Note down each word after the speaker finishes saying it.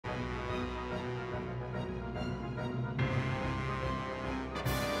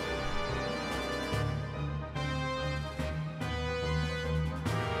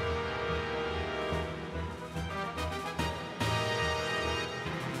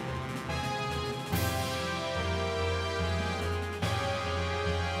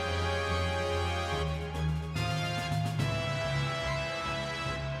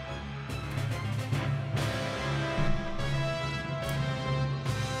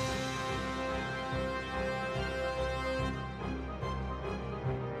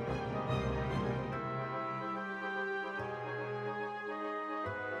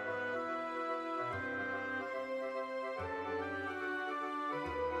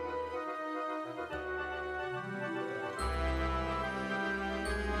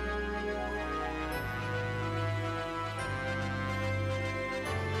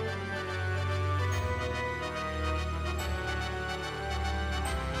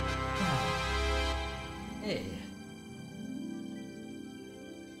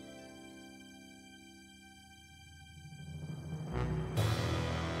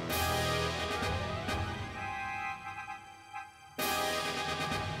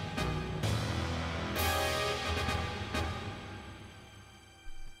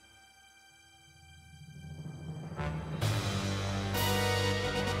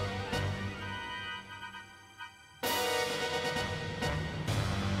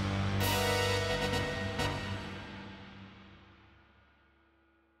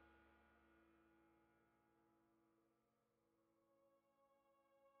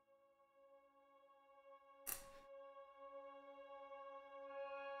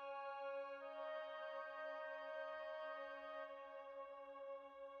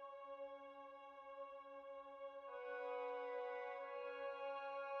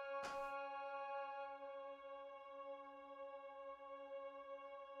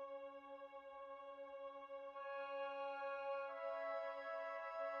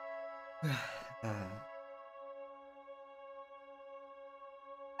Hey.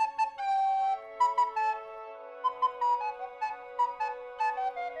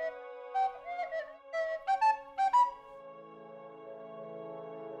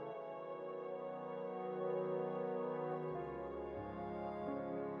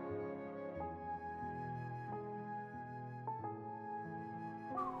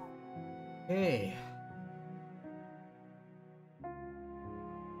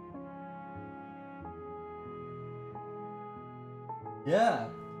 Yeah.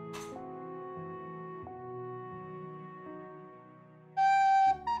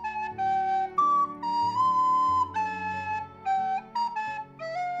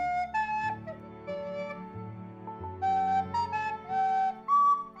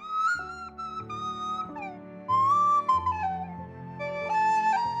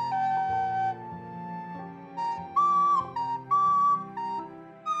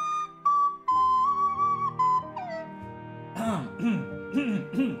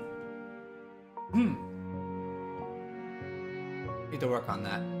 Need to work on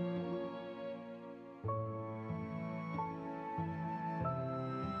that.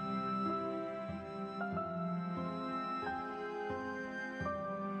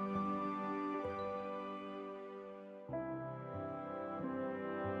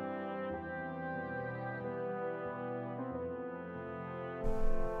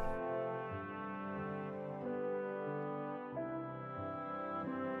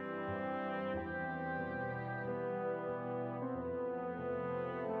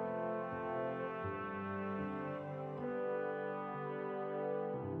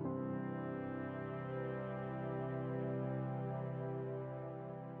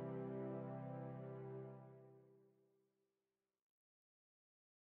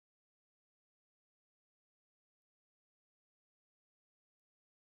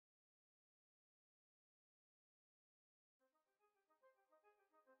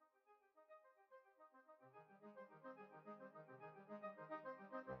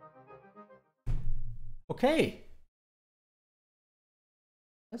 Okay.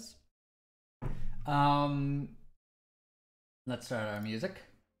 Yes. Let's start our music.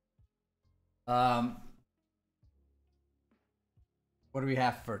 What do we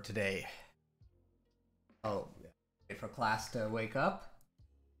have for today? Oh, wait for class to wake up.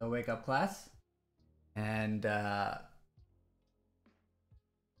 So wake up, class. And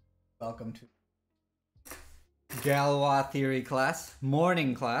welcome to Galois theory class,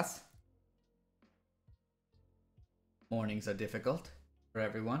 morning class. Mornings are difficult for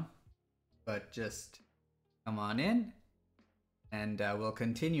everyone, but just come on in and we'll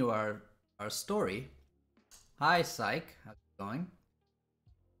continue our story. Hi, Psych. How's it going?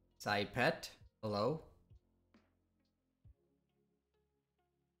 Psy-Pet. Hello.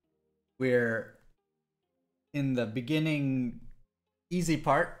 We're in the beginning easy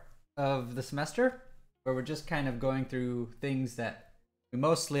part of the semester where we're just kind of going through things that we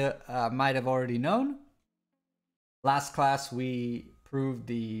mostly might have already known. Last class, we proved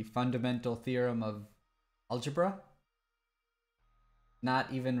the fundamental theorem of algebra.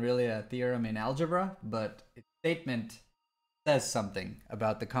 Not even really a theorem in algebra, but its statement says something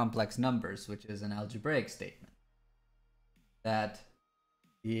about the complex numbers, which is an algebraic statement. That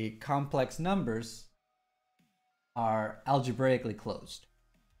the complex numbers are algebraically closed.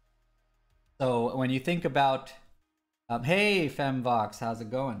 So when you think about, hey Femvox, how's it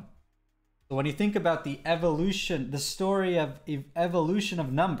going? So when you think about the evolution, the story of evolution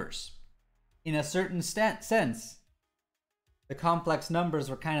of numbers, in a certain sense, the complex numbers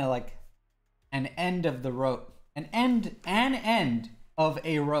were kind of like an end of the road, an end of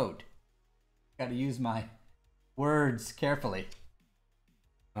a road. Got to use my words carefully.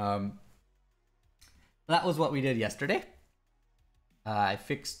 That was what we did yesterday. I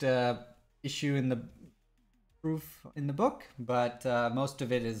fixed a issue in the proof in the book, but most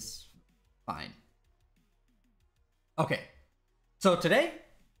of it is fine. Okay, so today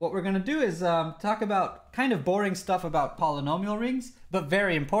what we're going to do is talk about kind of boring stuff about polynomial rings, but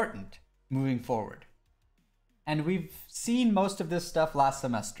very important moving forward. And we've seen most of this stuff last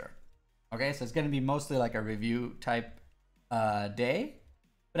semester. Okay, so it's going to be mostly like a review type day.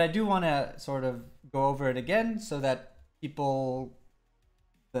 But I do want to sort of go over it again so that people,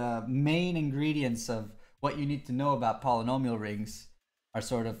 the main ingredients of what you need to know about polynomial rings are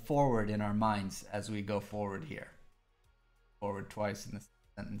sort of forward in our minds as we go forward here. Forward twice in this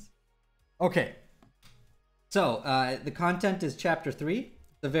sentence. Okay, so the content is chapter 3.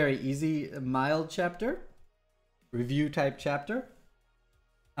 It's a very easy, mild chapter, review type chapter.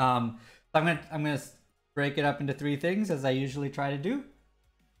 I'm gonna break it up into 3 things as I usually try to do.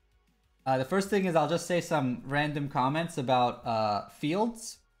 The first thing is I'll just say some random comments about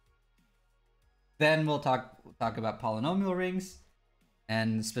fields. Then we'll talk about polynomial rings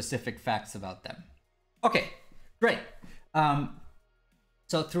and specific facts about them. Okay, great.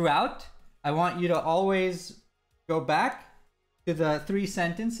 So throughout, I want you to always go back to the 3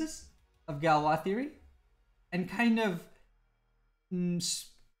 sentences of Galois theory and kind of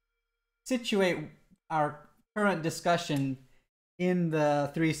situate our current discussion in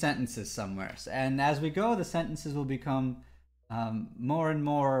the 3 sentences somewhere. And as we go, the sentences will become more and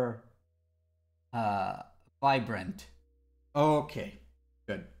more vibrant. Okay,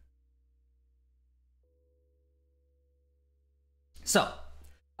 good. So,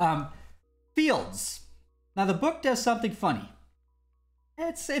 fields. Now the book does something funny.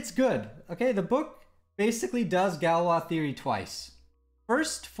 It's good. Okay, the book basically does Galois theory twice.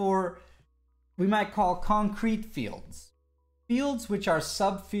 First for we might call concrete fields. Fields which are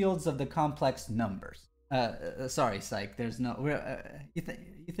subfields of the complex numbers. Sorry, Psych. There's no. You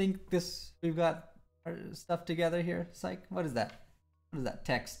think this? We've got our stuff together here, Psych. What is that? What is that?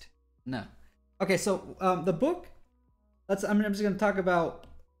 Text? No. Okay, so the book. I'm just going to talk about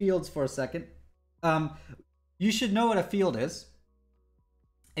fields for a second. You should know what a field is.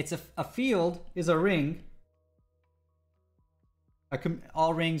 It's a field is a ring.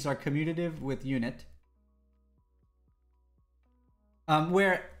 All rings are commutative with unit.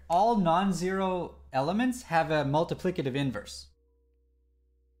 Where all non-zero elements have a multiplicative inverse,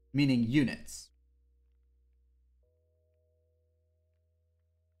 meaning units.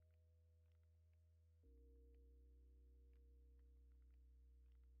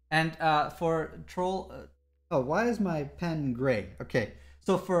 And for troll, oh, why is my pen gray? Okay,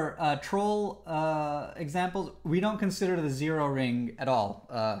 so for troll examples, we don't consider the 0 ring at all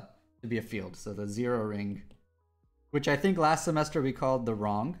to be a field. So the 0 ring, which I think last semester we called the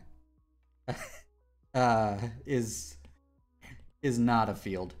wrong, is not a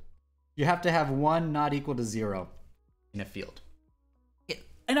field. You have to have 1 not equal to 0 in a field.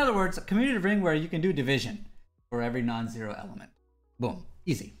 In other words, a commutative ring where you can do division for every non-zero element. Boom,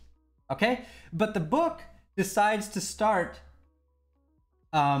 easy. Okay, but the book decides to start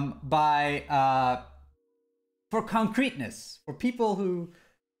by for concreteness, for people who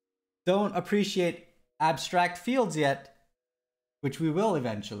don't appreciate abstract fields yet, which we will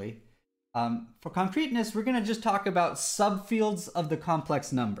eventually. For concreteness, we're going to just talk about subfields of the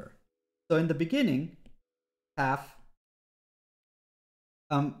complex number. So in the beginning half,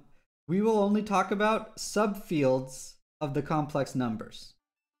 we will only talk about subfields of the complex numbers.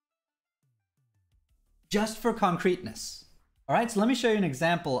 Just for concreteness. All right, so let me show you an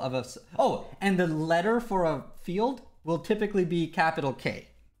example of a... Oh, and the letter for a field will typically be capital K.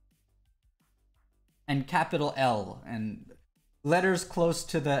 And capital L, and letters close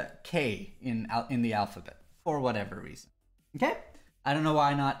to the K in the alphabet, for whatever reason. Okay? I don't know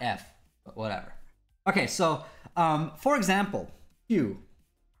why not F, but whatever. Okay, so for example, Q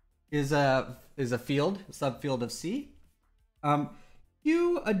is a field, a subfield of C.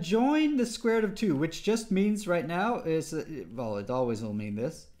 Q adjoin the square root of 2, which just means right now is, well, it always will mean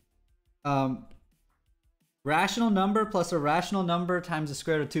this. Rational number plus a rational number times the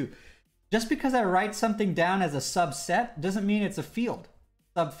square root of 2. Just because I write something down as a subset doesn't mean it's a field,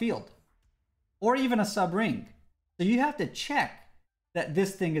 subfield, or even a subring. So you have to check that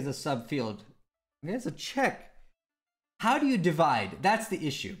this thing is a subfield. Okay, so check. How do you divide? That's the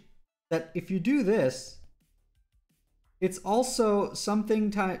issue. That if you do this, it's also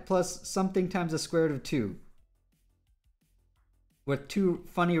something plus something times the square root of 2 with 2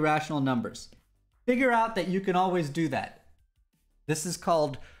 funny rational numbers. Figure out that you can always do that. This is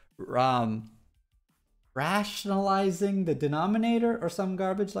called rationalizing the denominator or some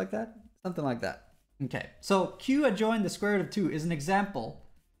garbage like that. Something like that. Okay, so Q adjoin the square root of 2 is an example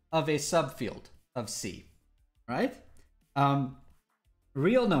of a subfield of C, right?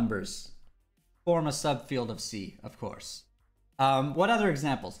 Real numbers form a subfield of C, of course. What other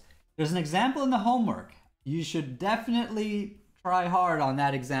examples? There's an example in the homework. You should definitely try hard on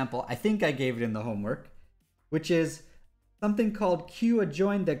that example. I think I gave it in the homework, which is something called Q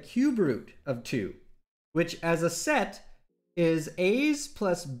adjoin the cube root of 2, which as a set is A's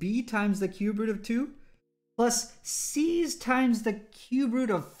plus B times the cube root of 2 plus C's times the cube root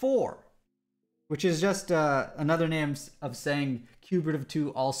of 4, which is just another name of saying cube root of 2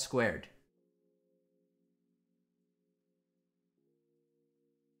 all squared.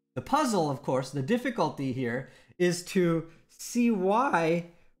 The puzzle, of course, the difficulty here is to see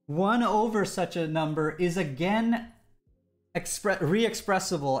why 1 over such a number is again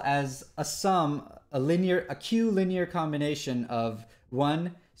re-expressible as a sum, a Q linear combination of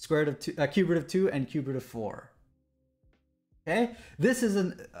 1, square root of 2, cube root of 2, and cube root of 4. Okay, this is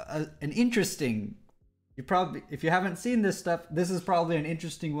an interesting. You probably, if you haven't seen this stuff, this is probably an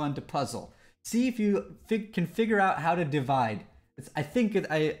interesting one to puzzle. See if you can figure out how to divide.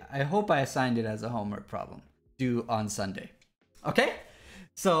 I hope I assigned it as a homework problem due on Sunday. Okay,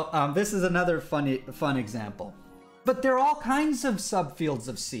 so this is another fun example. But there are all kinds of subfields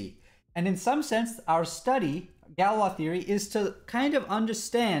of C, and in some sense, our study, Galois theory, is to kind of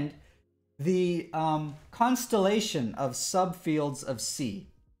understand the constellation of subfields of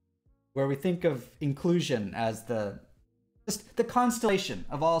C, where we think of inclusion as just the constellation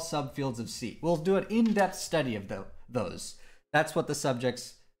of all subfields of C. We'll do an in-depth study of those. That's what the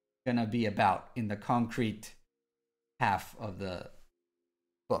subject's gonna be about in the concrete half of the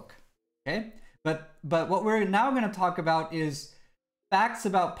book. Okay, but what we're now going to talk about is facts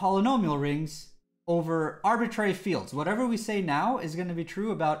about polynomial rings over arbitrary fields. Whatever we say now is going to be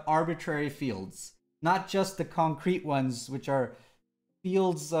true about arbitrary fields, not just the concrete ones, which are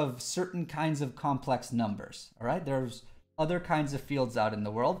fields of certain kinds of complex numbers. All right, there's other kinds of fields out in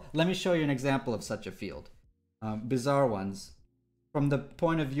the world. Let me show you an example of such a field. Bizarre ones from the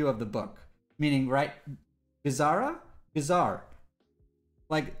point of view of the book, meaning, right, bizarre,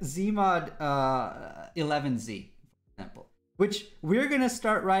 like Z mod 11Z, for example, which we're going to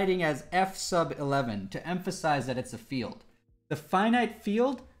start writing as F sub 11 to emphasize that it's a field. The finite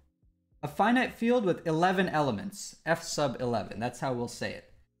field, a finite field with 11 elements, F sub 11. That's how we'll say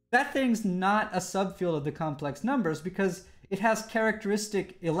it. That thing's not a subfield of the complex numbers because it has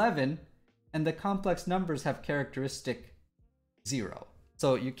characteristic 11 and the complex numbers have characteristic 0.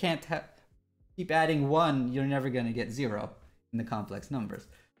 So you can't keep adding 1, you're never going to get 0 in the complex numbers.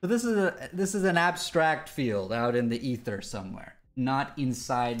 So this is an abstract field out in the ether somewhere, not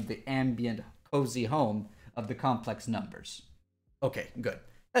inside the ambient cozy home of the complex numbers. Okay, good.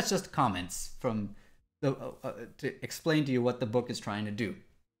 That's just comments from the to explain to you what the book is trying to do.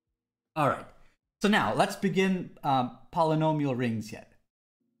 All right. So now let's begin polynomial rings yet.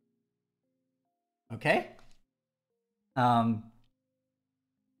 Okay. Are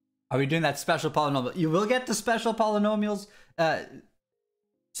we doing that special polynomial? You will get to special polynomials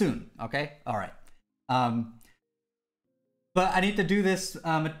soon, okay? All right. But I need to do this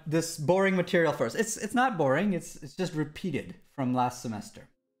this boring material first. It's not boring. It's just repeated from last semester.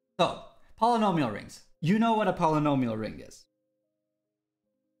 So polynomial rings. You know what a polynomial ring is.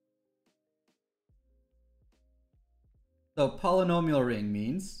 So polynomial ring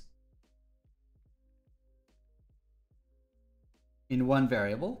means in one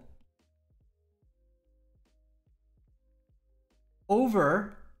variable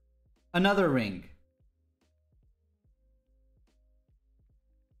over another ring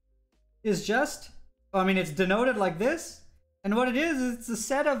is just, I mean, it's denoted like this. And what it is it's a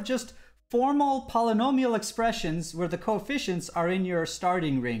set of just formal polynomial expressions where the coefficients are in your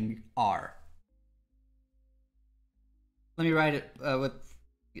starting ring R. Let me write it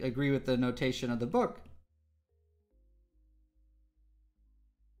agree with the notation of the book.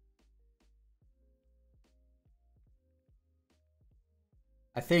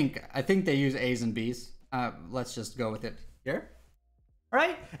 I think they use A's and B's. Let's just go with it here. All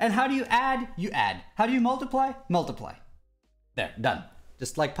right. And how do you add? You add. How do you multiply? Multiply. There, done.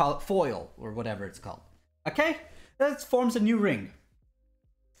 Just like foil or whatever it's called. Okay. That forms a new ring.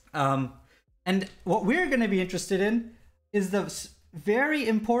 And what we're going to be interested in is the very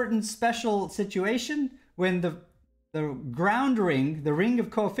important special situation when the ground ring, the ring of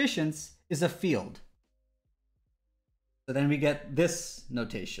coefficients, is a field. So then we get this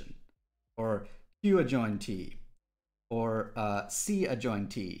notation, or Q adjoin T, or C adjoin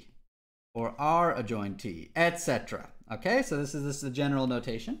T, or R adjoin T, etc. Okay, so this is the general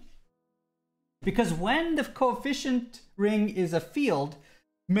notation. Because when the coefficient ring is a field,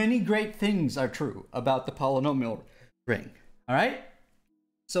 many great things are true about the polynomial ring. All right.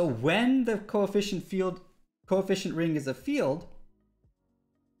 So when the coefficient ring is a field,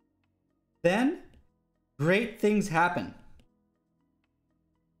 then great things happen.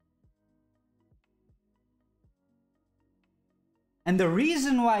 And the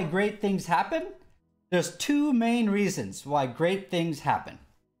reason why great things happen, there's two main reasons why great things happen.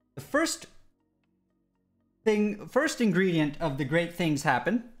 The first ingredient of the great things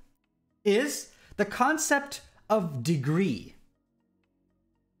happen is the concept of degree.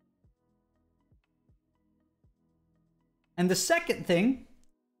 And the second thing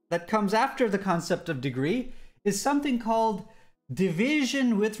that comes after the concept of degree is something called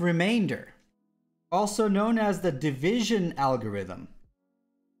division with remainder, also known as the division algorithm,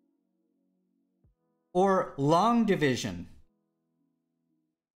 or long division,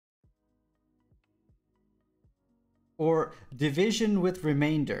 or division with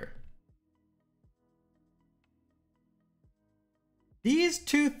remainder. These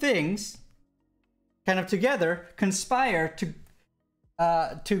two things kind of together conspire to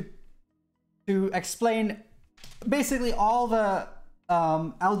explain basically all the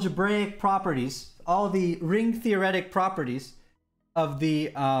algebraic properties, all the ring theoretic properties of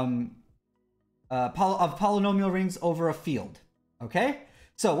the polynomial rings over a field. Okay,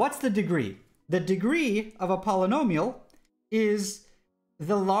 so what's the degree? The degree of a polynomial is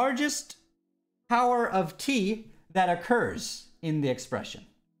the largest power of t that occurs in the expression.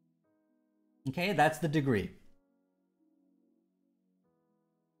 Okay, that's the degree.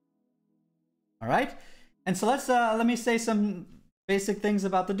 All right, and so let me say some basic things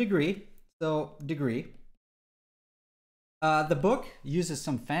about the degree. So degree. The book uses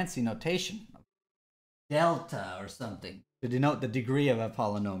some fancy notation, delta or something, to denote the degree of a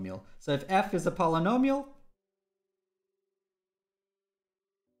polynomial. So if f is a polynomial,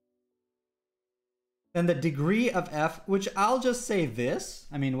 then the degree of f, which I'll just say this,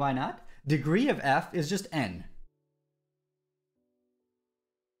 I mean, why not? Degree of f is just n.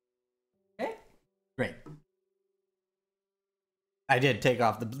 Okay, great. I did take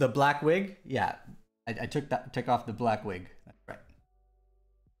off the black wig. Yeah, I took off the black wig. That's right.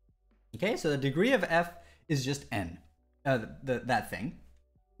 Okay, so the degree of f is just n, that thing.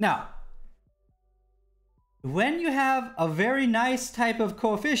 Now, when you have a very nice type of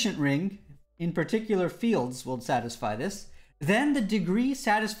coefficient ring, in particular fields will satisfy this, then the degree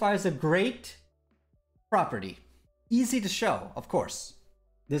satisfies a great property. Easy to show, of course.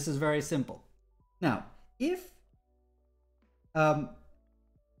 This is very simple. Now, if we're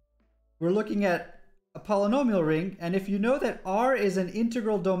looking at a polynomial ring, and if you know that R is an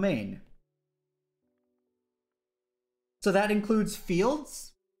integral domain, so that includes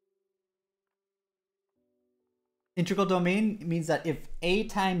fields. Integral domain means that if A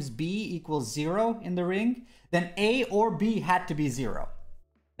times B equals 0 in the ring, then A or B had to be 0.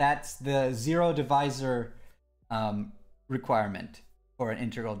 That's the zero divisor requirement for an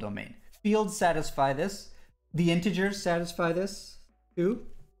integral domain. Fields satisfy this. The integers satisfy this too,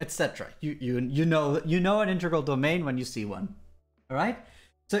 etc. You know an integral domain when you see one. All right.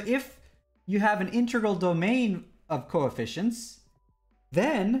 So if you have an integral domain of coefficients,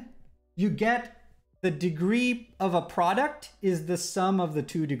 then you get the degree of a product is the sum of the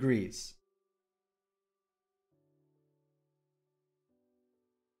two degrees.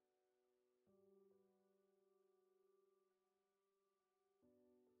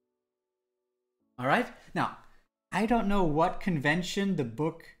 All right. Now, I don't know what convention the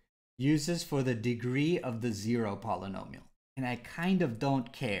book uses for the degree of the zero polynomial, and I kind of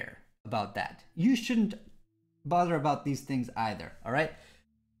don't care about that. You shouldn't bother about these things either. All right.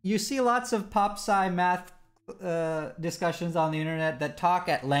 You see lots of pop sci math discussions on the internet that talk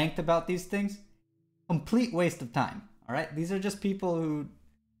at length about these things. Complete waste of time. All right. These are just people who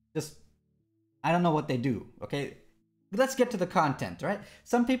just, I don't know what they do. Okay. But let's get to the content, right?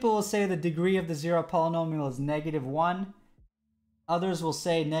 Some people will say the degree of the zero polynomial is -1. Others will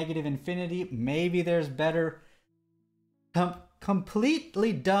say negative infinity. Maybe there's better.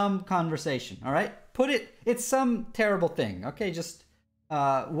 Completely dumb conversation, all right? It's some terrible thing, okay? Just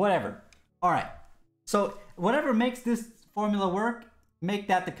whatever. All right. So whatever makes this formula work, make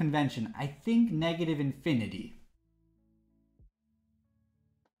that the convention. I think negative infinity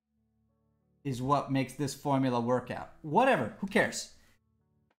is what makes this formula work out. Whatever, who cares?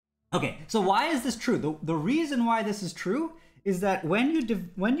 Okay, so why is this true? The reason why this is true is that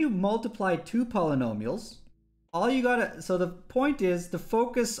when you multiply two polynomials, so the point is to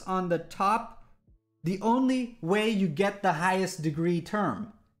focus on the top, the only way you get the highest degree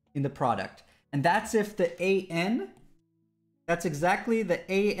term in the product. And that's if the an, that's exactly the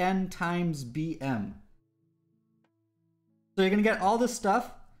an times bm. So you're gonna get all this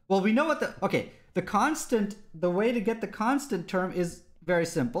stuff. Well, we know what the way to get the constant term is very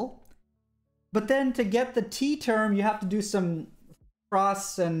simple. But then to get the t term, you have to do some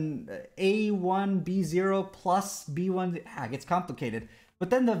cross and a1, b0 plus b1. It gets complicated. But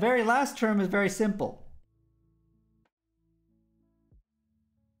then the very last term is very simple.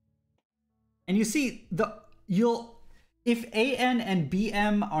 And you see, if an and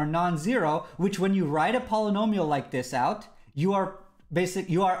bm are non-zero, which when you write a polynomial like this out, you are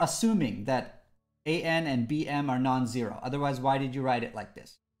assuming that an and bm are non-zero. Otherwise, why did you write it like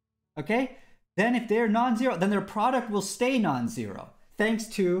this? Okay? Then if they're non-zero, then their product will stay non-zero, thanks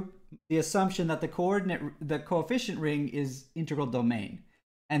to the assumption that the coefficient ring is integral domain.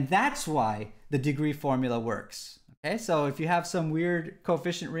 And that's why the degree formula works. Okay? So if you have some weird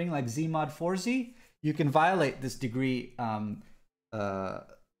coefficient ring like z mod 4z, you can violate this degree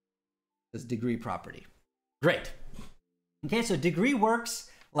property. Great. Okay, so degree works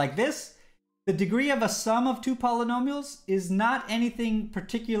like this. The degree of a sum of two polynomials is not anything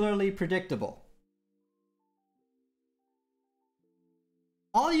particularly predictable.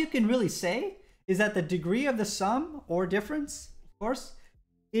 All you can really say is that the degree of the sum or difference, of course,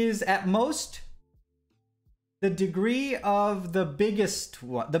 is at most the degree of the biggest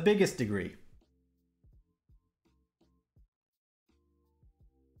one, the biggest degree.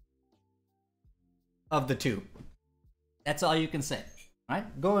 Of the two. That's all you can say. All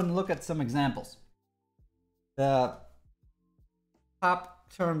right? Go and look at some examples. The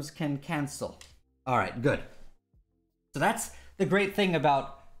top terms can cancel. All right, good. So that's the great thing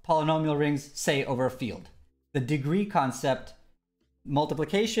about polynomial rings, say, over a field. The degree concept,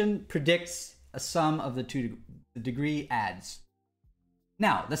 multiplication predicts a sum of the two, the degree adds.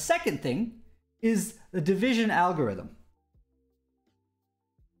 Now, the second thing is the division algorithm.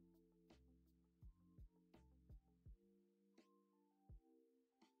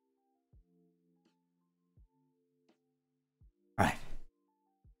 All right.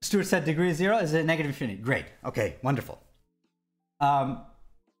 Stuart said degree is 0. Is it negative infinity? Great. Okay, wonderful. Oh,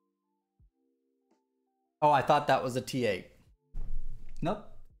 I thought that was a T8. Nope.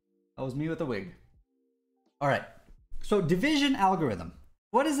 That was me with a wig. All right. So division algorithm.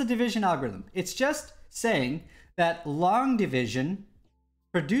 What is the division algorithm? It's just saying that long division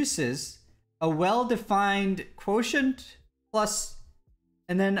produces a well-defined quotient plus,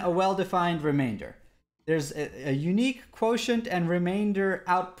 and then a well-defined remainder. There's a unique quotient and remainder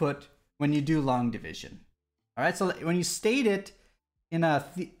output when you do long division. All right. So when you state it in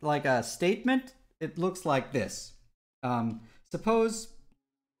like a statement, it looks like this. Suppose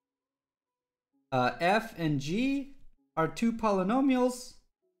f and g are two polynomials,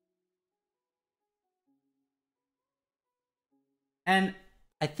 and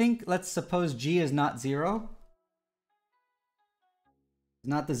I think let's suppose g is not 0. It's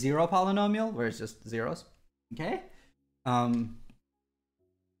not the 0 polynomial where it's just zeros. Okay.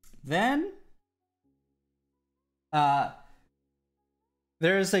 Then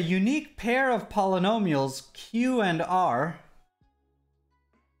there's a unique pair of polynomials q and r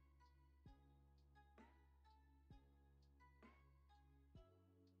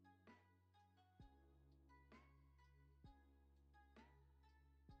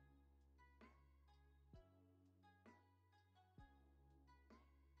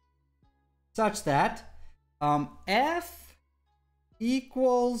such that f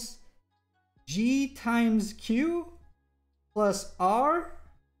equals g times q plus r,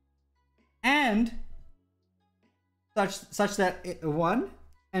 and such that 1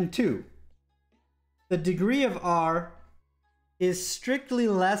 and 2, the degree of r is strictly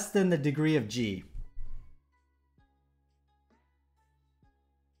less than the degree of g.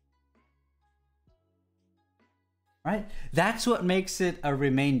 Right? That's what makes it a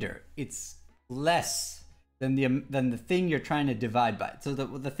remainder. It's less than the thing you're trying to divide by. So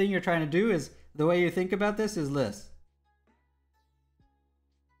the thing you're trying to do is, the way you think about this is this.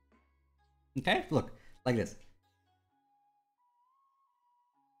 Okay? Look, like this.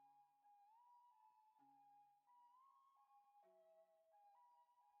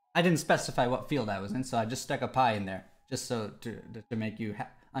 I didn't specify what field I was in, so I just stuck a pi in there, just so to make you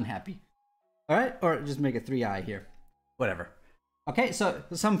unhappy. All right? Or just make a 3i here. Whatever. Okay, so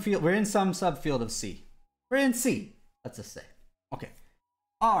some field, we're in some subfield of C. We're in C, let's just say. Okay.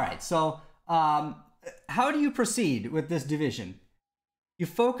 All right, so how do you proceed with this division? You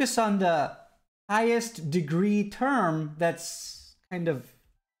focus on the highest degree term that's kind of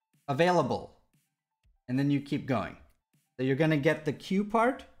available, and then you keep going. So you're going to get the q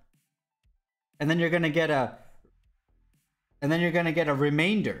part, and then you're going to get a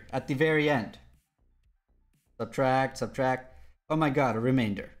remainder at the very end. Subtract, subtract. Oh my god, a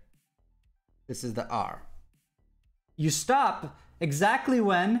remainder. This is the r. You stop exactly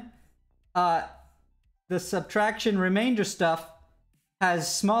when the subtraction remainder stuff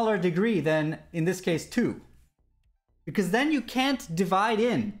has smaller degree than, in this case, 2. Because then you can't divide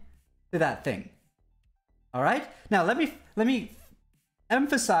in to that thing. All right? Now let me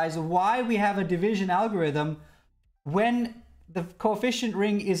emphasize why we have a division algorithm when the coefficient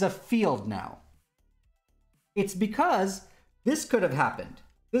ring is a field now. It's because this could have happened.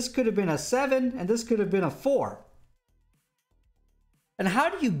 This could have been a 7 and this could have been a 4. And how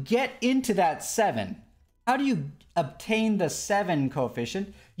do you get into that 7? How do you obtain the 7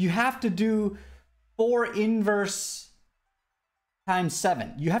 coefficient? You have to do 4 inverse times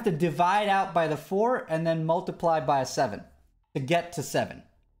 7. You have to divide out by the 4 and then multiply by a 7 to get to 7.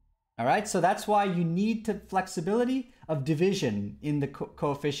 All right, so that's why you need the flexibility of division in the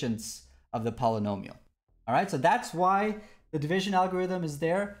coefficients of the polynomial. All right, so that's why the division algorithm is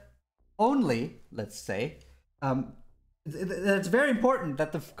there. Only, let's say, it's very important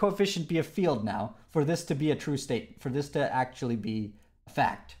that the coefficient be a field now for this to be a true state, for this to actually be a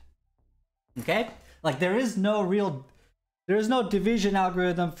fact. Okay, like there is no division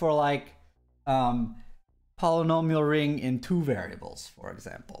algorithm for like polynomial ring in 2 variables, for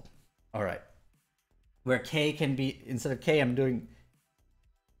example. All right, where k can be, instead of k, I'm doing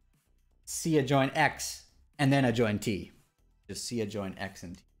c adjoin x and then adjoin t. Just c adjoin x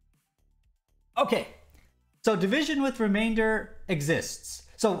and t. Okay, so division with remainder exists.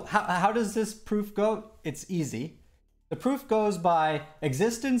 So how does this proof go? It's easy. The proof goes by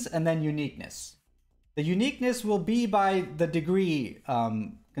existence and then uniqueness. The uniqueness will be by the degree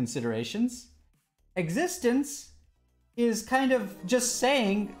considerations. Existence is kind of just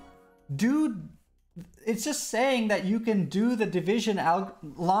saying, it's just saying that you can do the division,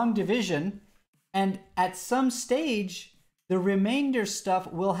 long division, and at some stage, the remainder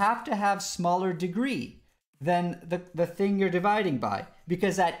stuff will have to have smaller degree than the thing you're dividing by.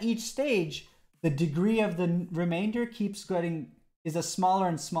 Because at each stage, the degree of the remainder is a smaller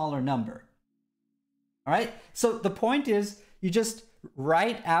and smaller number. All right, so the point is you just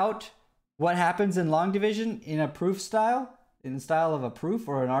write out what happens in long division in a proof style, in the style of a proof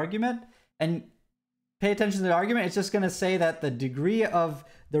or an argument, and pay attention to the argument. It's just going to say that the degree of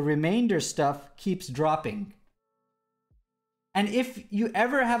the remainder stuff keeps dropping. And if you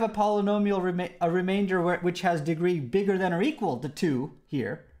ever have a polynomial, a remainder which has degree bigger than or equal to 2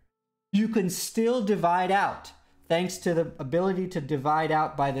 here, you can still divide out thanks to the ability to divide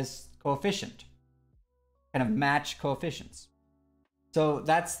out by this coefficient, kind of match coefficients. So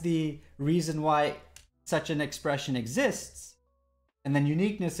that's the reason why such an expression exists. And then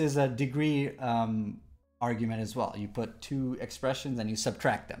uniqueness is a degree argument as well. You put 2 expressions and you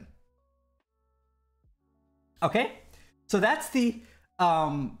subtract them. Okay, so that's the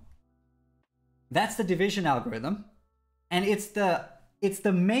division algorithm, and it's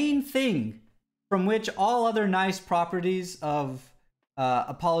the main thing from which all other nice properties of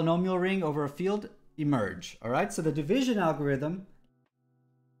a polynomial ring over a field emerge. All right, so the division algorithm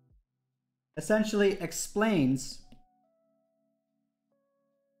essentially explains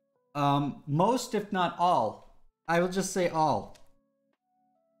most, if not all, I will just say all,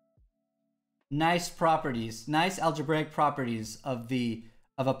 nice properties, nice algebraic properties of a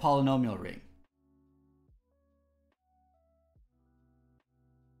polynomial ring.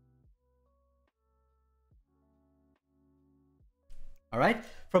 All right,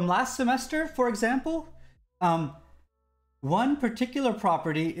 from last semester, for example, one particular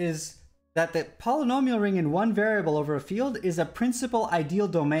property is that the polynomial ring in one variable over a field is a principal ideal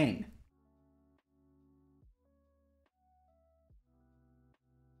domain.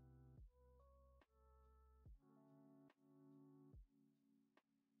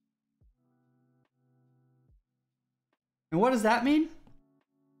 And what does that mean?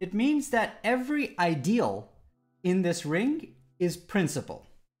 It means that every ideal in this ring is principal.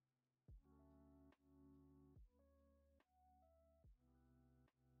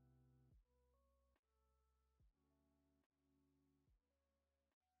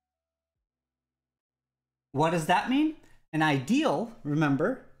 What does that mean? An ideal,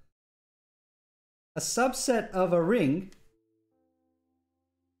 remember, a subset of a ring.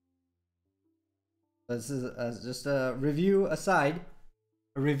 This is just a review aside,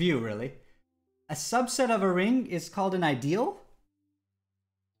 a review really. A subset of a ring is called an ideal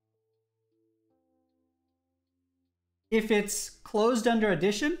if it's closed under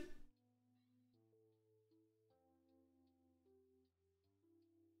addition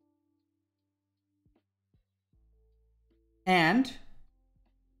and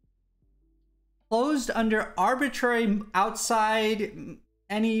closed under arbitrary outside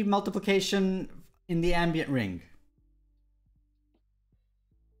any multiplication in the ambient ring.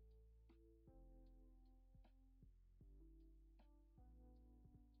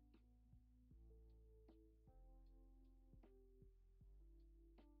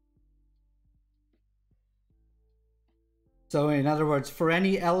 So in other words, for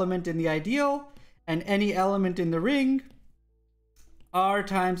any element in the ideal and any element in the ring, R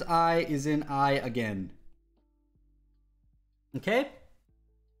times I is in I again. Okay?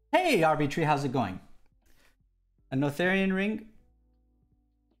 Hey, RB3, how's it going? A Noetherian ring?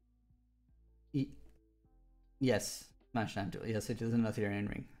 Yes, Mashantu. Yes, it is a Noetherian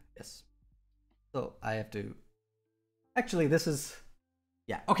ring. Yes. So I have to... Actually, this is...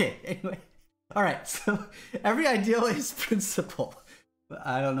 Yeah, okay. Anyway. All right, so every ideal is principal.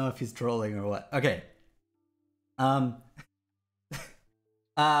 I don't know if he's trolling or what. Okay.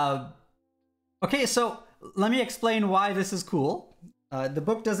 Okay, so let me explain why this is cool. The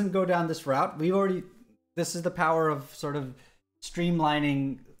book doesn't go down this route. This is the power of sort of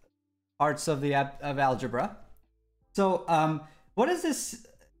streamlining parts of of algebra. So, what is this?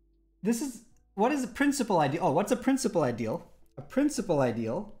 What is a principal ideal? Oh, what's a principal ideal? A principal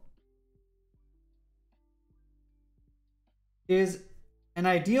ideal is an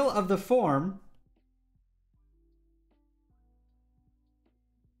ideal of the form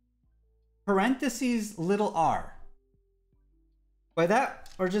parentheses little r. By that,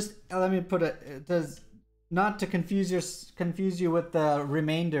 or just let me put it does not to confuse you with the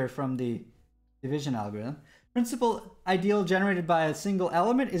remainder from the division algorithm. Principal ideal generated by a single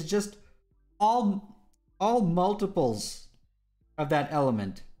element is just all multiples of that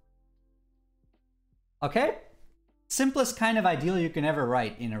element. Okay? Simplest kind of ideal you can ever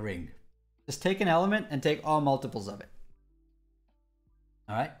write in a ring. Just take an element and take all multiples of it.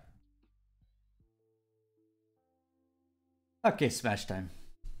 All right? Okay, smash time.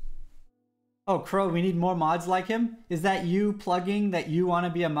 Oh, Crow, we need more mods like him? Is that you plugging that you want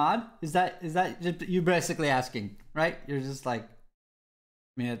to be a mod? Is that you basically asking, right? You're just like,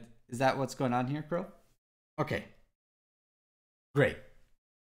 I mean, is that what's going on here, Crow? Okay. Great.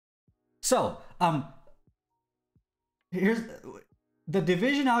 So, here's the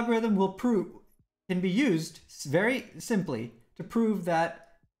division algorithm can be used very simply to prove that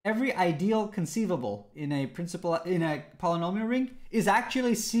every ideal conceivable in a polynomial ring is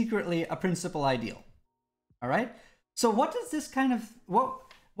actually secretly a principal ideal. All right? So what does this kind of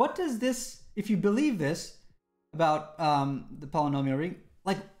what does this, if you believe this about the polynomial ring,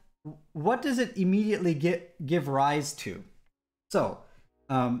 like what does it immediately give rise to? So,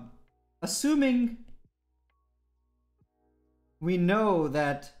 assuming we know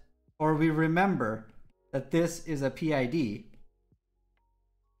that, or we remember that this is a PID,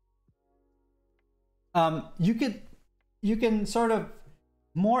 you can sort of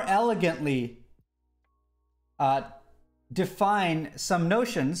more elegantly define some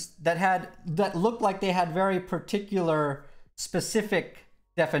notions that looked like they had very particular specific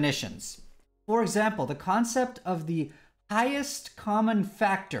definitions. For example, the concept of the highest common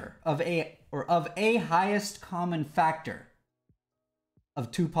factor of a highest common factor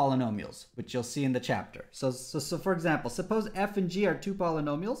of two polynomials, which you'll see in the chapter. So for example, suppose f and g are two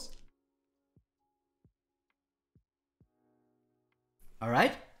polynomials. All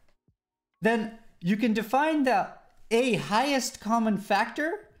right? Then you can define the a highest common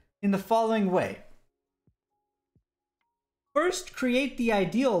factor in the following way. First, create the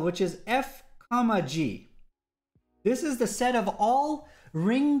ideal, which is f comma g. This is the set of all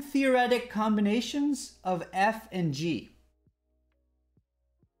ring theoretic combinations of f and g.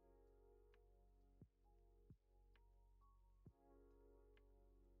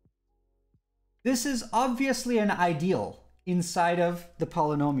 This is obviously an ideal inside of the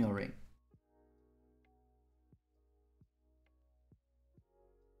polynomial ring.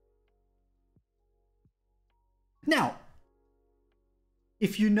 Now,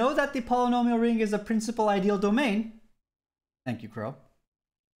 if you know that the polynomial ring is a principal ideal domain, thank you, Crow.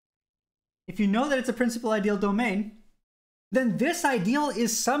 If you know that it's a principal ideal domain, then this ideal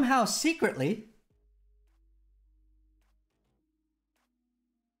is somehow secretly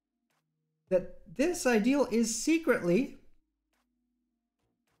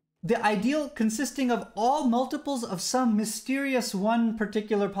the ideal consisting of all multiples of some mysterious one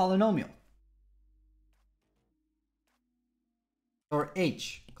particular polynomial. Or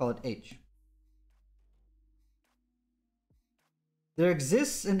h, call it h. There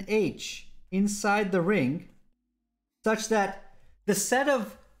exists an h inside the ring such that the set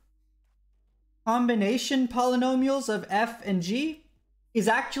of combination polynomials of f and g is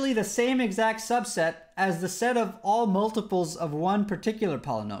actually the same exact subset as the set of all multiples of one particular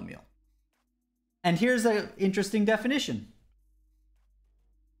polynomial. And here's an interesting definition.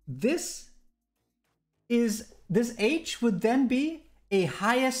 This h would then be a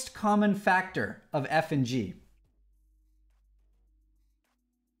highest common factor of f and g.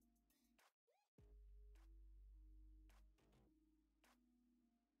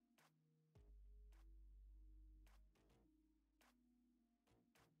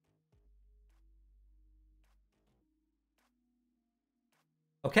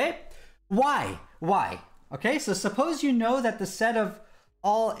 Okay? Why? Okay, so suppose you know that the set of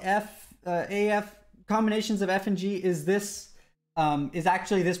all AF combinations of f and g is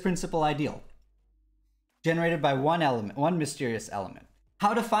actually this principal ideal generated by one mysterious element.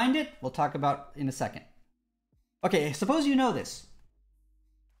 How to find it, we'll talk about in a second. Okay, suppose you know this.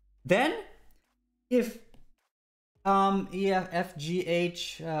 Then if F, G,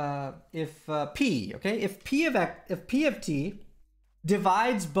 H, if P, okay, if P of T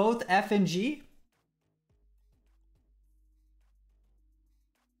divides both F and G,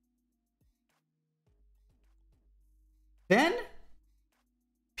 then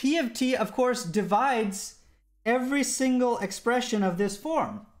P of T, of course, divides every single expression of this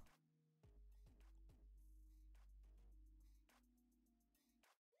form.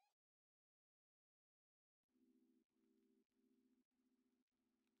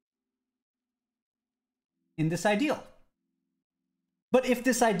 In this ideal. But if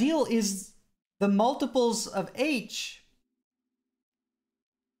this ideal is the multiples of H,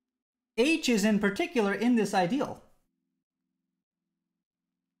 H is in particular in this ideal.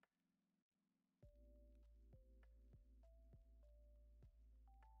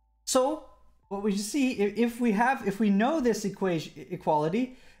 So what we see, if we know this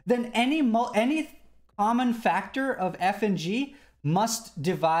equality, then any common factor of F and G must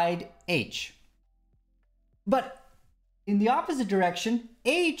divide H. But in the opposite direction,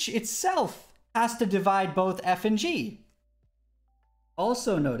 H itself has to divide both F and G.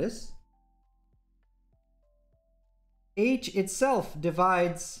 Also notice, H itself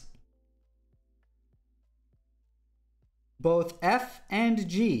divides both F and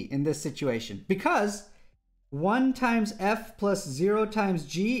G in this situation, because 1 times F plus 0 times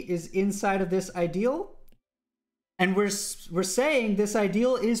G is inside of this ideal, and we're saying this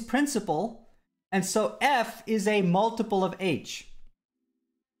ideal is principal, and so F is a multiple of H.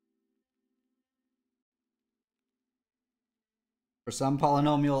 For some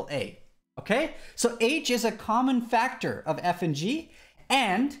polynomial A. Okay? So H is a common factor of F and G,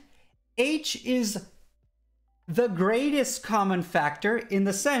 and H is the greatest common factor in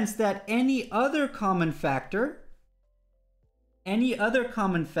the sense that any other common factor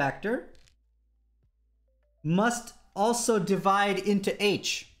must also divide into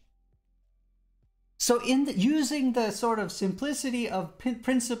H. So using the sort of simplicity of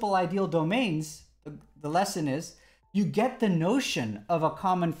principal ideal domains, the lesson is, you get the notion of a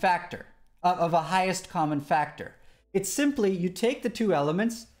common factor, of a highest common factor. It's simply, you take the two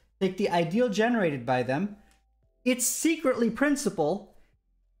elements, take the ideal generated by them, it's secretly principal,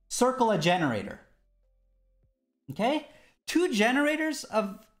 circle a generator. Okay? Two generators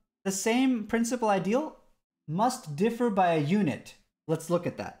of the same principal ideal must differ by a unit. Let's look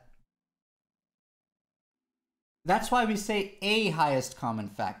at that. That's why we say a highest common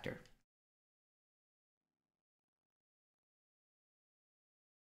factor.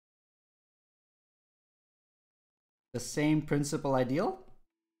 The same principal ideal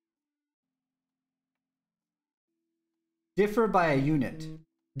differ by a unit.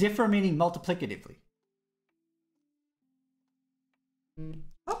 Differ meaning multiplicatively.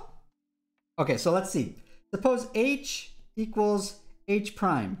 Oh. Okay, so let's see. Suppose H equals H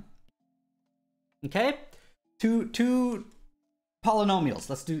prime. Okay? Two polynomials.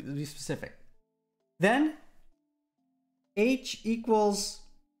 Let's be specific. Then H equals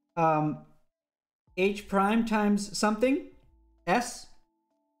H prime times something, S,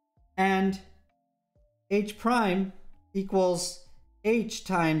 and H prime equals H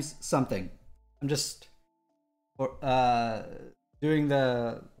times something. I'm just doing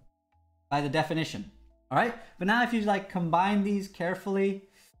by the definition. All right, but now if you like combine these carefully,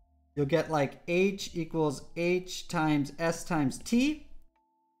 you'll get like H equals H times S times T,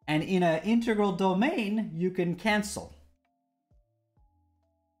 and in an integral domain you can cancel.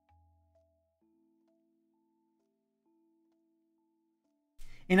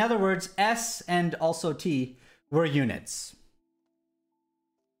 In other words, S and also T were units.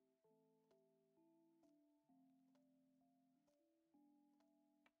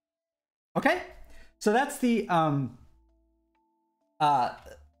 Okay, so that's the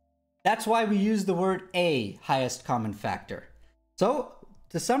that's why we use the word a highest common factor. So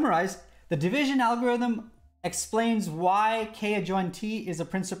to summarize, the division algorithm explains why K adjoin T is a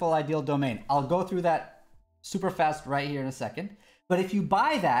principal ideal domain. I'll go through that super fast right here in a second. But if you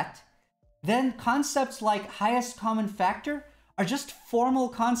buy that, then concepts like highest common factor are just formal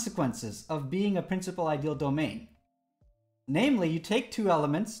consequences of being a principal ideal domain. Namely, you take two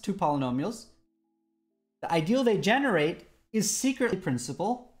elements, two polynomials, the ideal they generate is secretly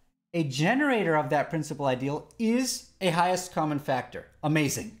principal, a generator of that principal ideal is a highest common factor.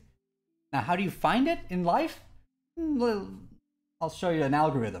 Amazing. Now, how do you find it in life? I'll show you an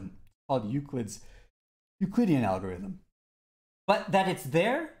algorithm called Euclidean algorithm. But that it's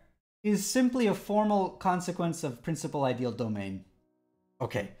there is simply a formal consequence of principal ideal domain.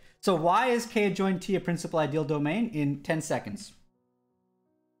 Okay, so why is K adjoin T a principal ideal domain in 10 seconds?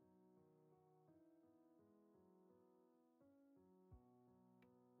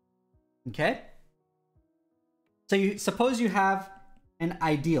 Okay? So you suppose you have an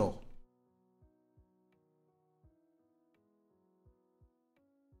ideal.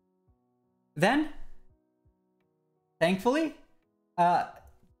 Then, thankfully,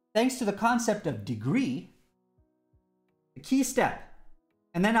 thanks to the concept of degree, the key step,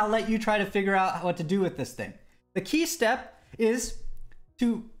 and then I'll let you try to figure out what to do with this thing. The key step is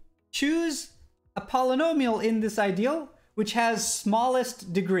to choose a polynomial in this ideal which has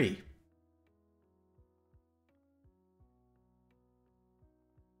smallest degree.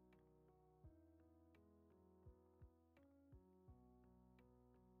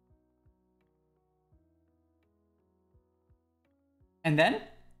 And then,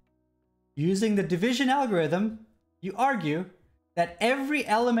 using the division algorithm, you argue that every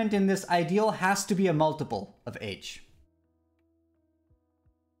element in this ideal has to be a multiple of H.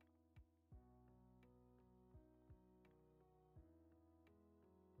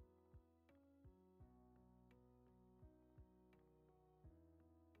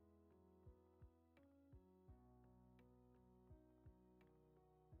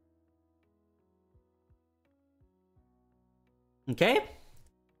 Okay?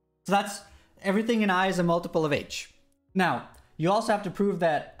 So that's everything in I is a multiple of H. Now, you also have to prove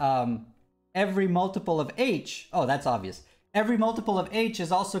that every multiple of H, oh, that's obvious. Every multiple of H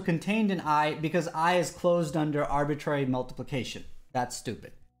is also contained in I because I is closed under arbitrary multiplication. That's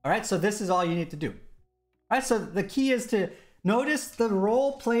stupid. All right, so this is all you need to do. All right, so the key is to notice the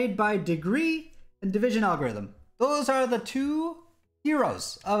role played by degree and division algorithm. Those are the two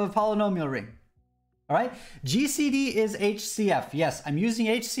heroes of a polynomial ring. All right, GCD is HCF. Yes, I'm using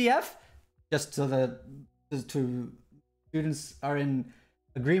HCF just so that students are in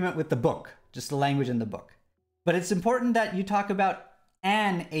agreement with the book, just the language in the book. But it's important that you talk about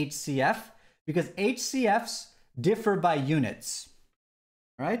an HCF because HCFs differ by units.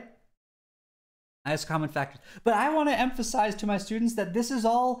 All right? Highest common factors. But I want to emphasize to my students that this is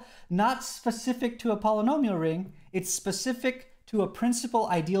all not specific to a polynomial ring. It's specific to a principal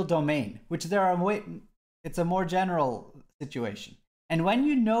ideal domain, which it's a more general situation. And when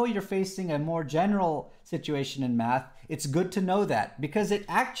you know you're facing a more general situation in math, it's good to know that because it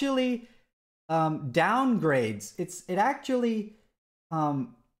actually downgrades. It actually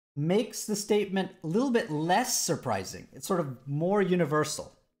makes the statement a little bit less surprising. It's sort of more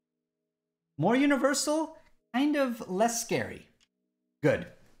universal. More universal, kind of less scary. Good.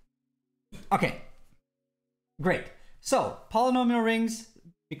 Okay, great. So polynomial rings,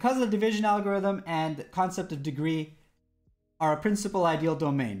 because of the division algorithm and the concept of degree, are a principal ideal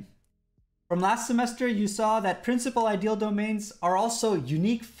domain. From last semester, you saw that principal ideal domains are also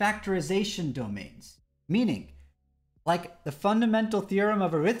unique factorization domains, meaning, like the fundamental theorem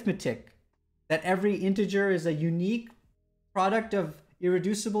of arithmetic, that every integer is a unique product of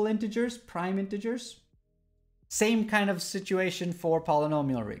irreducible integers, prime integers. Same kind of situation for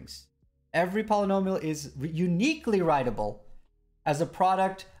polynomial rings. Every polynomial is uniquely writable as a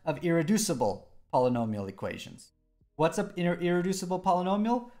product of irreducible polynomial equations. What's an irreducible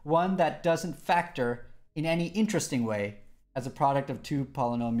polynomial? One that doesn't factor in any interesting way as a product of two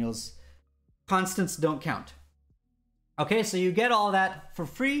polynomials. Constants don't count. Okay, so you get all that for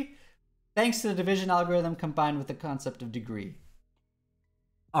free thanks to the division algorithm combined with the concept of degree.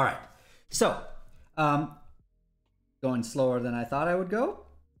 All right, so going slower than I thought I would go,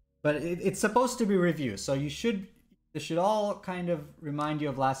 but it's supposed to be review, so this should all kind of remind you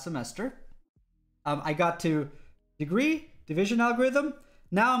of last semester. I got to degree, division algorithm.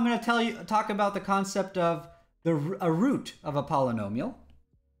 Now I'm going to talk about the concept of a root of a polynomial.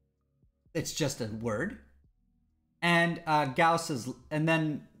 It's just a word, and Gauss's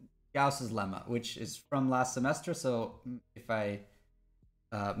lemma, which is from last semester. So if I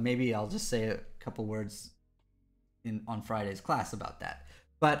maybe I'll just say a couple words on Friday's class about that.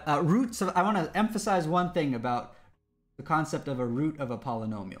 But roots I want to emphasize one thing about the concept of a root of a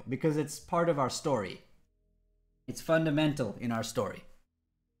polynomial because it's part of our story. It's fundamental in our story.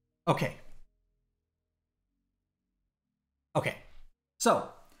 Okay. Okay. So,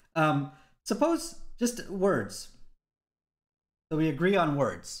 suppose just words. So we agree on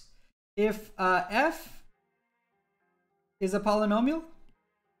words. If f is a polynomial,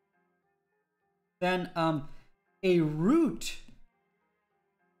 then a root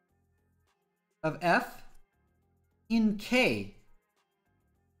of f in K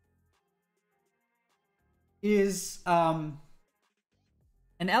is an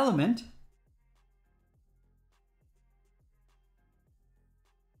element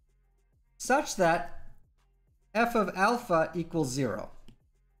such that f of alpha equals 0.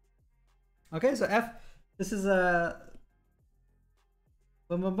 Okay, so this is a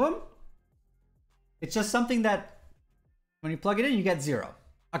boom, boom, boom. It's just something that when you plug it in, you get 0.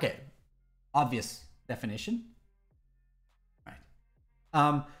 Okay, obvious definition.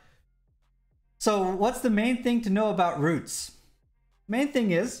 Right. So what's the main thing to know about roots? Main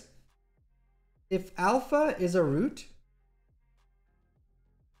thing is, if alpha is a root,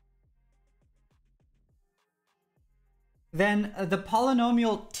 then the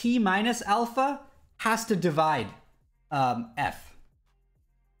polynomial t minus alpha has to divide f.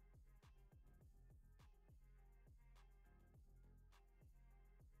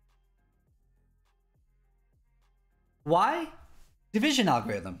 Why? Division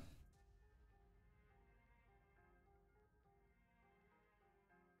algorithm.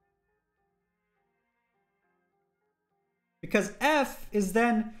 Because f is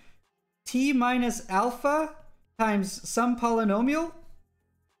then t minus alpha times some polynomial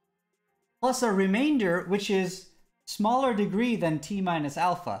plus a remainder which is smaller degree than t minus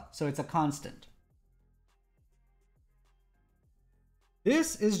alpha, so it's a constant.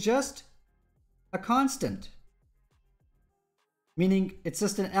 This is just a constant, meaning it's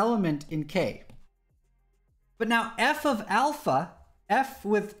just an element in K. But now f of alpha, f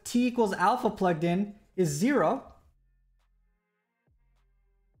with t equals alpha plugged in, is 0.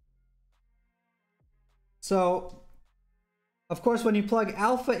 So, of course, when you plug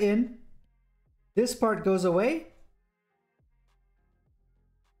alpha in, this part goes away.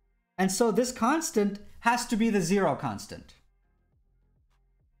 And so this constant has to be the 0 constant.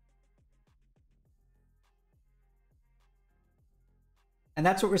 And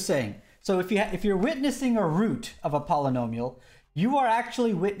that's what we're saying. So if you're witnessing a root of a polynomial, you are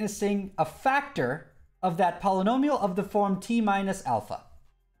actually witnessing a factor of that polynomial of the form t minus alpha.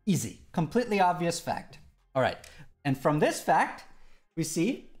 Easy, completely obvious fact. All right, and from this fact, we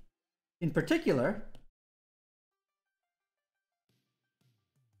see, in particular,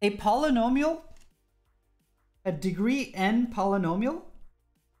 a polynomial, a degree n polynomial,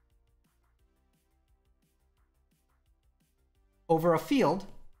 over a field,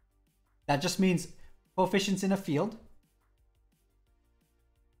 that just means coefficients in a field,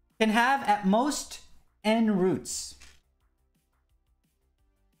 can have at most n roots.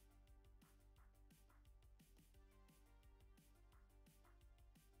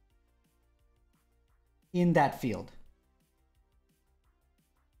 In that field.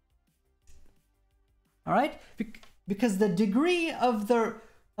 All right, because the degree of the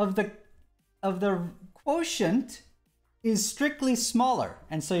quotient is strictly smaller,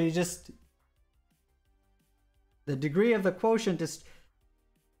 and so the degree of the quotient is,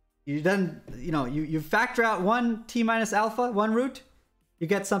 you factor out one t minus alpha, one root, you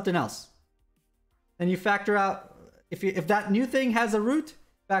get something else. Then you factor out, if that new thing has a root,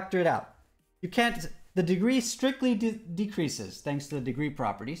 factor it out. You can't, the degree strictly decreases thanks to the degree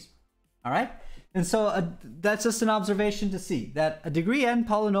properties. All right, and so that's just an observation to see that a degree n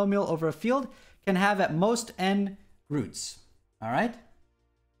polynomial over a field can have at most n roots. All right,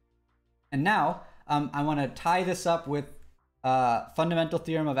 and now I want to tie this up with fundamental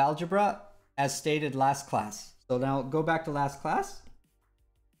theorem of algebra as stated last class. So now go back to last class.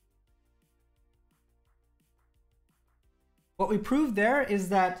 What we proved there is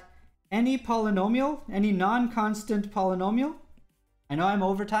that any polynomial, any non-constant polynomial, I know I'm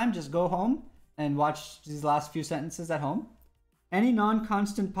over time, just go home and watch these last few sentences at home. Any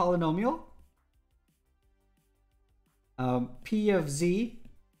non-constant polynomial, p of z,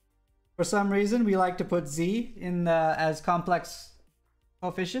 for some reason we like to put z in as complex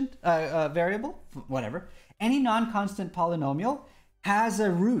coefficient, variable, whatever. Any non-constant polynomial has a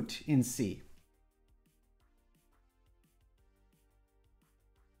root in C.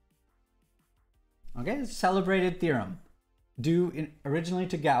 Okay, celebrated theorem, due originally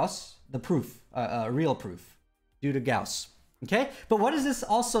to Gauss, the proof, real proof, due to Gauss. Okay, but what does this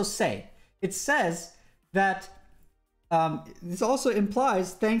also say? It says that this also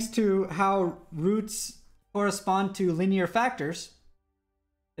implies, thanks to how roots correspond to linear factors,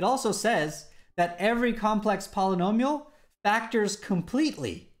 it also says that every complex polynomial factors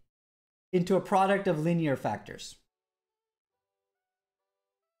completely into a product of linear factors.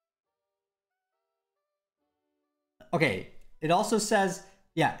 Okay, it also says,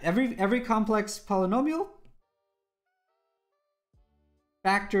 yeah, every complex polynomial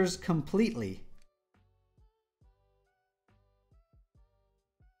factors completely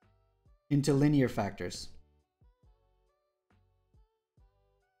into linear factors.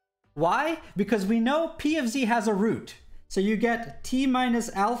 Why? Because we know P of z has a root. So you get t minus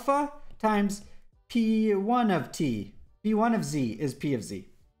alpha times P1 of t. P1 of z is P of z.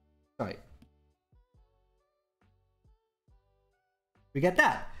 Sorry. We get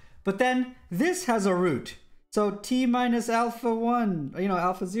that. But then this has a root. So t minus alpha 1, you know,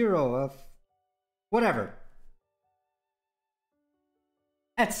 alpha 0, whatever,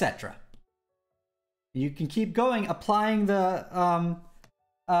 etc. You can keep going, applying the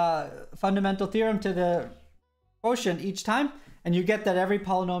fundamental theorem to the quotient each time, and you get that every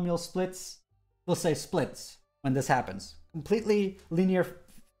polynomial splits, we'll say splits, when this happens. Completely linear,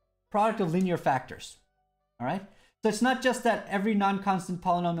 product of linear factors. All right? So it's not just that every non-constant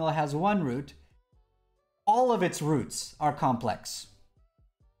polynomial has one root. All of its roots are complex.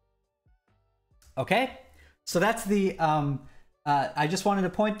 Okay? So that's the... I just wanted to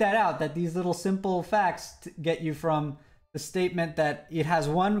point that out, that these little simple facts get you from the statement that it has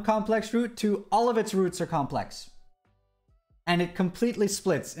one complex root to all of its roots are complex. And it completely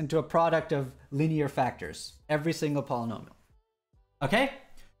splits into a product of linear factors, every single polynomial. Okay?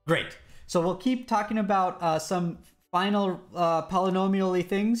 Great. So we'll keep talking about some final polynomial-y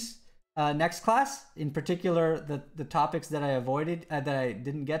things next class. In particular, the topics that I avoided, that I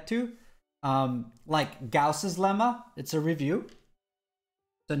didn't get to. Like Gauss's lemma, it's a review.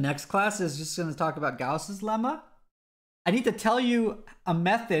 So next class is just going to talk about Gauss's lemma. I need to tell you a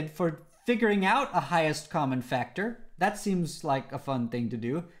method for figuring out a highest common factor. That seems like a fun thing to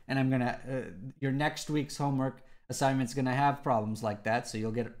do. And I'm going to, your next week's homework assignment's going to have problems like that. So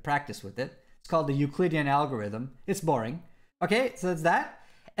you'll get practice with it. It's called the Euclidean algorithm. It's boring. Okay, so that's that.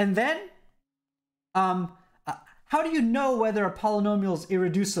 And then, how do you know whether a polynomial is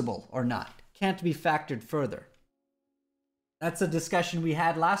irreducible or not? Can't be factored further. That's a discussion we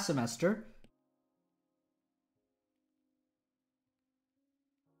had last semester.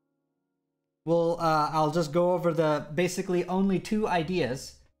 I'll just go over the basically only two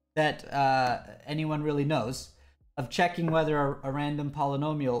ideas that anyone really knows of checking whether a random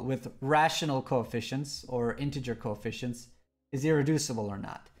polynomial with rational coefficients or integer coefficients is irreducible or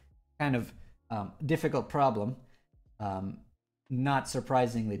not. Kind of difficult problem. Not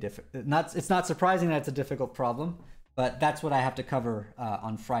surprisingly difficult. It's not surprising that it's a difficult problem, but that's what I have to cover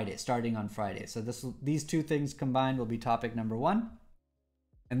on Friday, starting on Friday. So these two things combined will be topic number 1.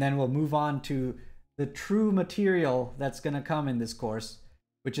 And then we'll move on to the true material that's going to come in this course,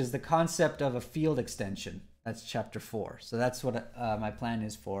 which is the concept of a field extension. That's chapter 4. So that's what my plan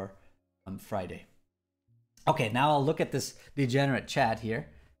is for Friday. Okay, now I'll look at this degenerate chat here.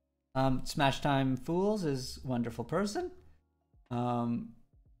 Smash Time Fools is a wonderful person. Are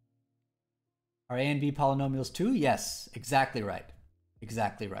A and B polynomials too? Yes, exactly right.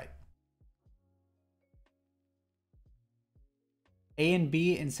 Exactly right. A and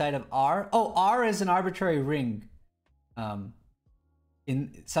B inside of R. Oh, R is an arbitrary ring.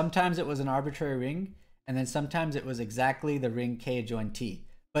 Sometimes it was an arbitrary ring, and then sometimes it was exactly the ring K join T.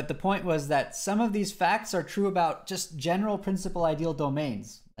 But the point was that some of these facts are true about just general principal ideal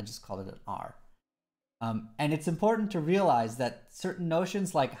domains. I just called it an R. And it's important to realize that certain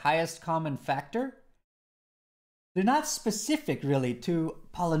notions like highest common factor, they're not specific really to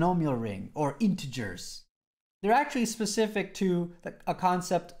polynomial ring or integers. They're actually specific to a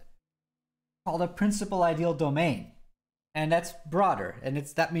concept called a principal ideal domain. And that's broader, and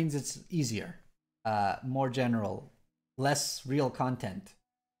that means it's easier, more general, less real content.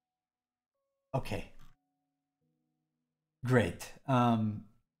 Okay. Great.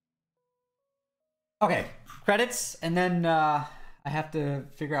 Okay, credits, and then I have to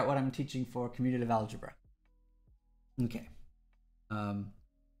figure out what I'm teaching for commutative algebra. Okay. I'll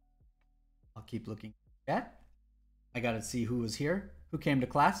keep looking at. I gotta see who was here, who came to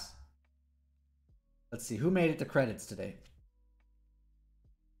class. Let's see, who made it to credits today?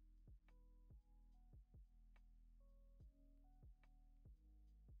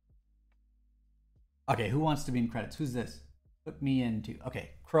 Okay, who wants to be in credits? Who's this? Put me into,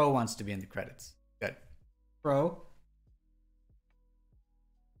 okay, Crow wants to be in the credits. Good. Crow.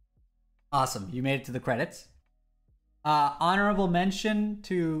 Awesome, you made it to the credits. Honorable mention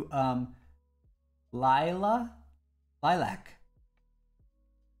to Lilac.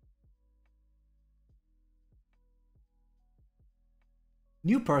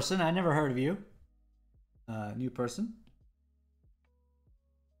 New person, I never heard of you. New person.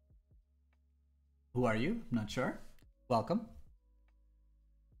 Who are you? I'm not sure. Welcome.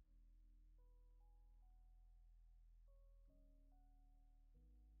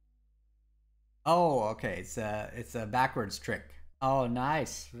 Oh, okay. It's a backwards trick. Oh,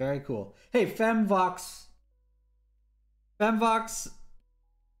 nice. Very cool. Hey, Femvox. Femvox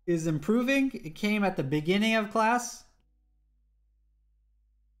is improving. It came at the beginning of class.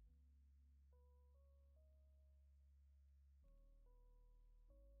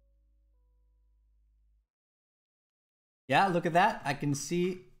 Yeah, look at that. I can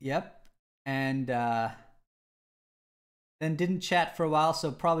see Yep. And then didn't chat for a while,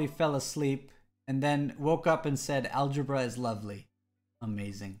 so probably fell asleep. And then woke up and said, algebra is lovely.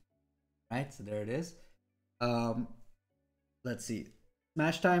 Amazing. Right, so there it is. Let's see.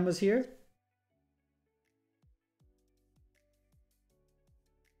 Smash Time was here.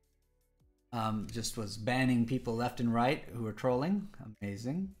 Just was banning people left and right who were trolling.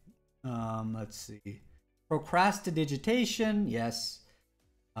 Amazing. Let's see. Procrastedigitation, yes.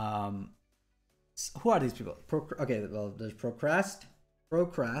 Who are these people? Okay, well, there's Procrast,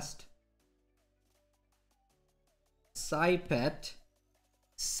 Psypet,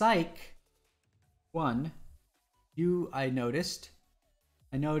 Psych, 1. I noticed.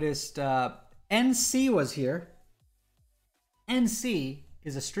 NC was here. NC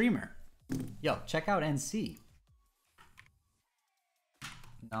is a streamer. Yo, check out NC.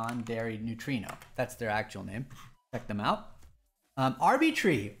 Non-dairy neutrino. That's their actual name. Check them out.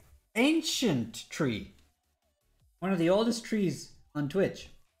 Arbitree, ancient tree. One of the oldest trees on Twitch.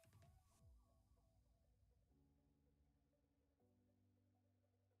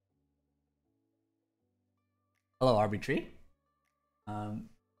 Hello, Arbitree.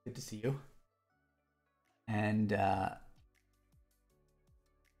 Good to see you. And I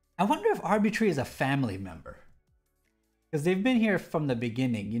wonder if Arbitree is a family member. Because they've been here from the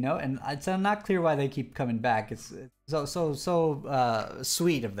beginning, you know? And it's not clear why they keep coming back. It's so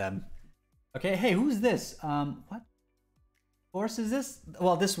sweet of them. Okay, hey, who's this? What course is this?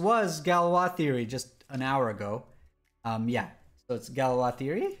 Well, this was Galois theory just an hour ago. Yeah, so it's Galois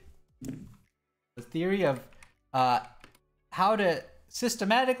theory. The theory of how to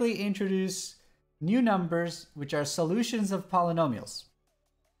systematically introduce new numbers which are solutions of polynomials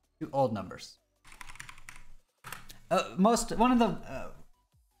to old numbers. One of the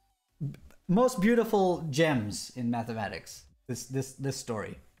most beautiful gems in mathematics. This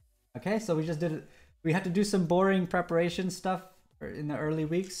story. Okay, so we just did it. We had to do some boring preparation stuff in the early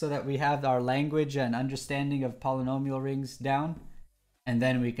weeks so that we have our language and understanding of polynomial rings down, and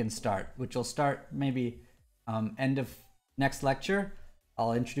then we can start, which will start maybe end of next lecture.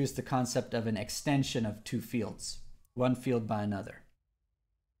 I'll introduce the concept of an extension of two fields, one field by another.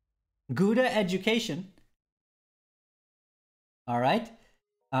 Gouda education. All right.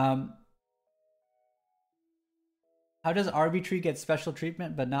 How does Arbitree get special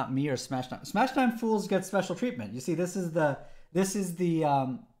treatment, but not me or Smash Time? Smash Time fools get special treatment. You see, this is the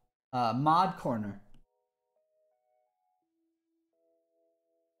mod corner.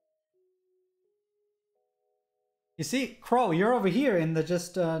 You see, Crow, you're over here in the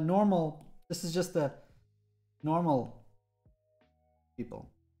just normal. This is just the normal people.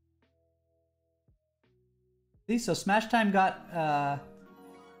 See, so Smash Time got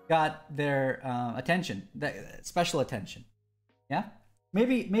their attention, special attention. Yeah,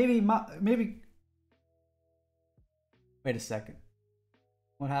 maybe. Wait a second.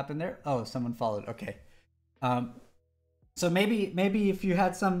 What happened there? Oh, someone followed. Okay. So maybe if you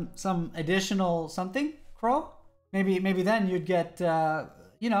had some additional something, Crow. Maybe then you'd get,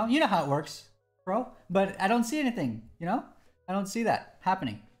 you know how it works, bro. But I don't see anything, you know? I don't see that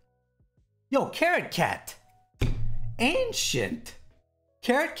happening. Yo, Carrot Cat. Ancient.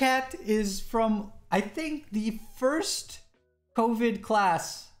 Carrot Cat is from, I think, the first COVID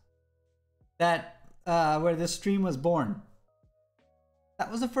class that, where this stream was born.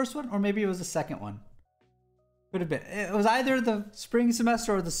 That was the first one, or maybe it was the second one. Could have been. It was either the spring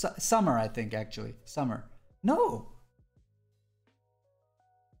semester or the summer, I think, actually. Summer. No.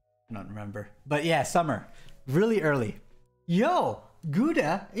 I don't remember. But yeah, summer. Really early. Yo,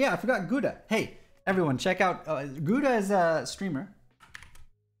 Gouda. Yeah, I forgot Gouda. Hey, everyone, check out. Gouda is a streamer.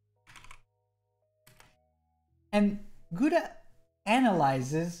 And Gouda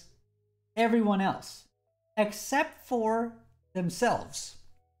analyzes everyone else except for themselves.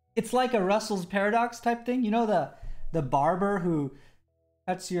 It's like a Russell's paradox type thing. You know, the barber who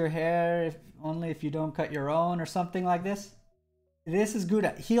cuts your hair only if you don't cut your own, or something like this. This is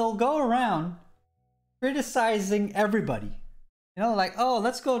Gouda. He'll go around criticizing everybody. You know, like, oh,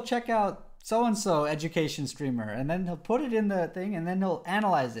 let's go check out so-and-so education streamer. And then he'll put it in the thing, and then he'll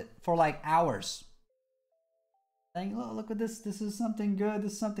analyze it for like hours. Saying, oh, look at this. This is something good.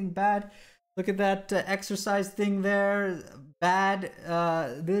 This is something bad. Look at that exercise thing there. Bad.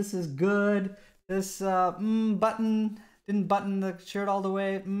 This is good. This button didn't button the shirt all the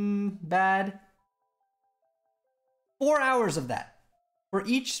way. Bad. 4 hours of that for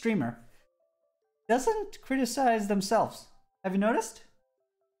each streamer. Doesn't criticize themselves. Have you noticed?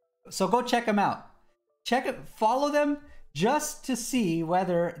 So go check them out. Check it. Follow them just to see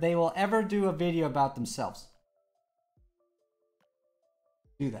whether they will ever do a video about themselves.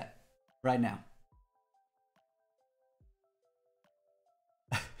 Do that right now.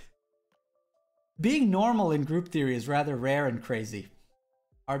 Being normal in group theory is rather rare and crazy.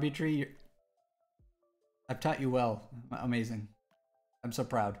 Arbitrary, I've taught you well. Amazing. I'm so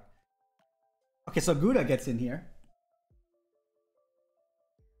proud. Okay, so Gouda gets in here.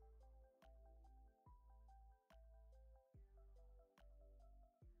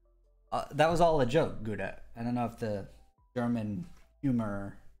 That was all a joke, Gouda. I don't know if the German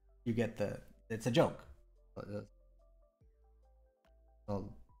humor, you get the, it's a joke.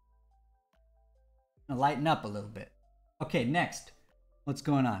 So, lighten up a little bit. Okay, next. What's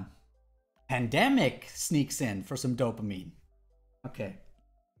going on? Pandemic sneaks in for some dopamine. Okay.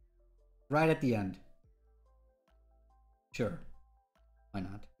 Right at the end. Sure. Why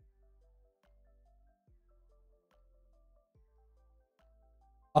not?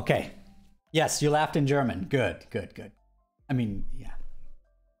 Okay. Yes, you laughed in German. Good, good, good. I mean, yeah.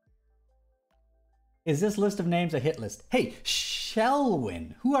 Is this list of names a hit list? Hey,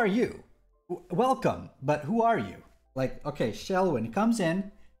 Shelwyn, who are you? Welcome, but who are you? Like, okay, Shelwyn comes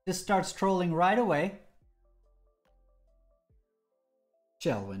in, just starts trolling right away.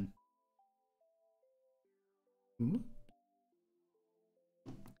 Shelwyn.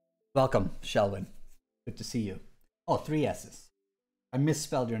 Welcome, Shelwyn. Good to see you. Oh, 3 S's. I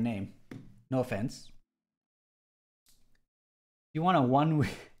misspelled your name. No offense. You want a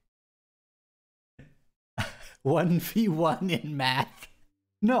 1v1 in math?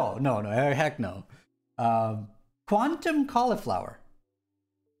 No, heck no. Quantum cauliflower.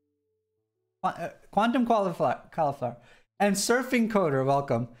 Quantum cauliflower. And surfing coder,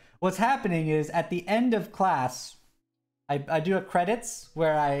 welcome. What's happening is at the end of class, I do a credits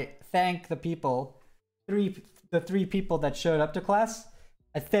where I thank the people, the three people that showed up to class.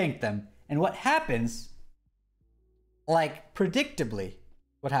 I thank them. And what happens, like predictably,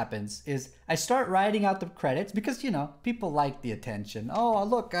 what happens is I start writing out the credits because, you know, people like the attention. Oh,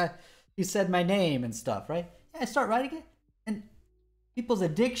 look, you said my name and stuff, right? Yeah, I start writing it. And people's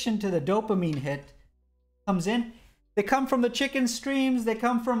addiction to the dopamine hit comes in. They come from the chicken streams. They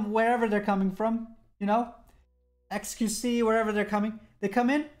come from wherever they're coming from, you know, XQC, wherever they're coming. They come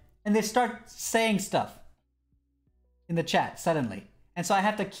in and they start saying stuff in the chat suddenly. And so I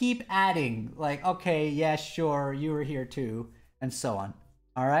have to keep adding, like, okay, yeah, sure, you were here too, and so on.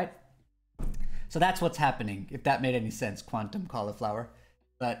 All right? So that's what's happening, if that made any sense, quantum cauliflower.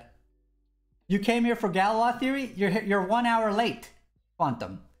 But you came here for Galois theory? You're 1 hour late,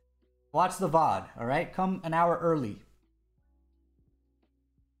 quantum. Watch the VOD, all right? Come an hour early.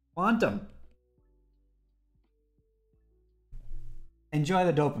 Quantum. Enjoy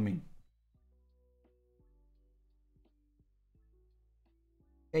the dopamine.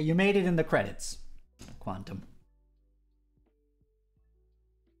 Okay, you made it in the credits, quantum.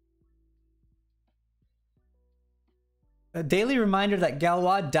 A daily reminder that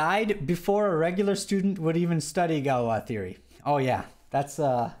Galois died before a regular student would even study Galois theory. Oh yeah,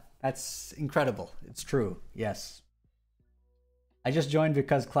 that's incredible. It's true. Yes. I just joined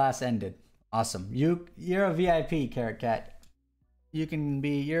because class ended. Awesome. You're a VIP, Carrot Cat. You can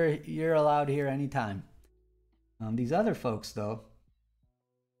be you're allowed here anytime. These other folks though.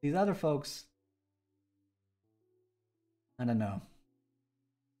 These other folks, I don't know.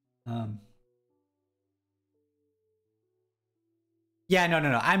 Yeah,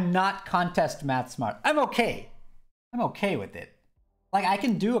 no. I'm not contest math smart. I'm okay. I'm okay with it. Like, I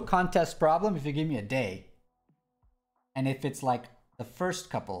can do a contest problem if you give me a day. And if it's like the first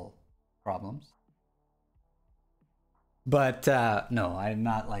couple problems. But no, I'm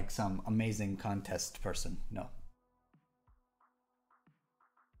not like some amazing contest person. No.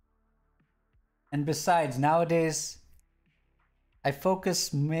 And besides, nowadays, I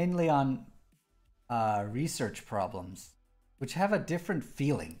focus mainly on research problems, which have a different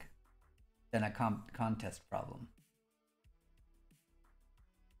feeling than a contest problem.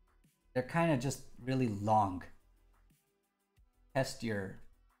 They're kind of just really long. Test your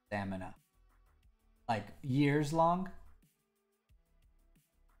stamina. Like years long.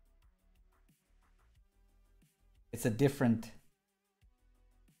 It's a different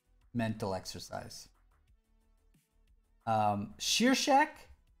mental exercise. Shearshack?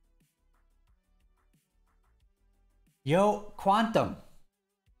 Yo, Quantum.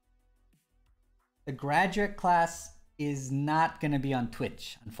 The graduate class is not going to be on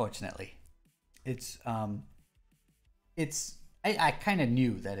Twitch, unfortunately. I kind of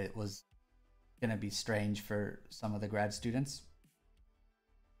knew that it was going to be strange for some of the grad students.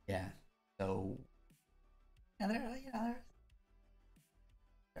 Yeah. So, yeah,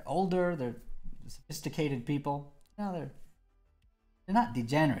 they're older, they're sophisticated people. No, They're not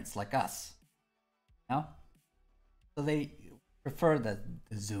degenerates like us. No? So they prefer the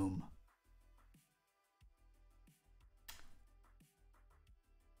Zoom.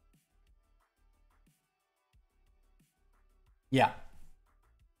 Yeah.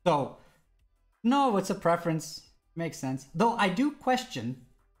 So, no, it's a preference. Makes sense. Though I do question.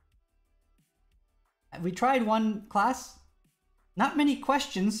 We tried one class. Not many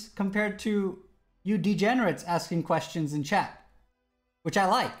questions compared to you degenerates asking questions in chat, which I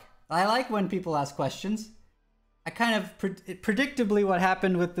like. I like when people ask questions. I kind of predictably what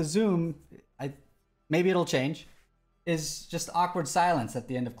happened with the Zoom, maybe it'll change, is just awkward silence at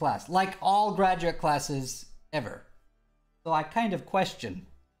the end of class, like all graduate classes ever. So I kind of question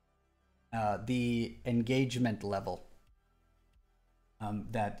the engagement level,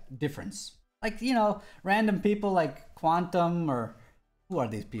 that difference. Like, you know, random people like Quantum, or who are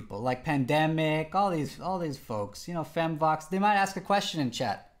these people? Like Pandemic, all these folks, you know, Femvox, they might ask a question in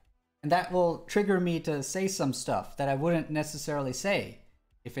chat. And that will trigger me to say some stuff that I wouldn't necessarily say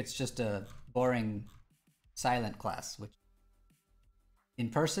if it's just a boring silent class, which in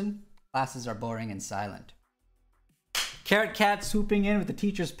person, classes are boring and silent. Carrot Cat swooping in with the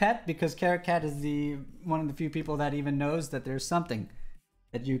teacher's pet, because Carrot Cat is one of the few people that even knows that there's something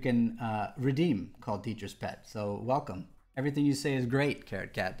that you can redeem called teacher's pet. So welcome. Everything you say is great,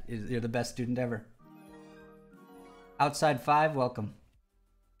 Carrot Cat. You're the best student ever. Outside 5, welcome.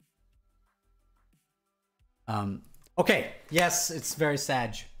 Okay, yes, it's very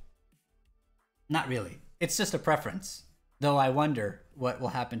sag. Not really. It's just a preference. Though I wonder what will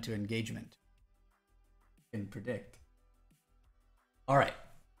happen to engagement. Can predict. All right.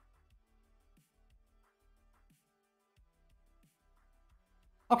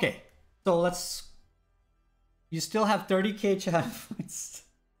 Okay, so let's... You still have 30K chat points.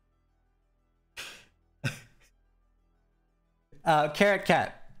 Carrot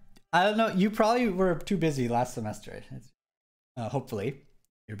Cat. I don't know, you probably were too busy last semester. Hopefully,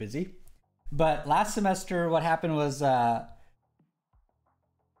 you're busy. But last semester, what happened was there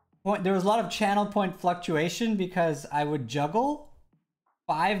was a lot of channel point fluctuation because I would juggle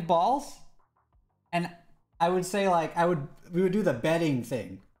 5 balls, and I would say like we would do the betting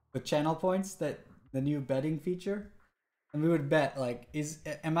thing with channel points, that the new betting feature, and we would bet like,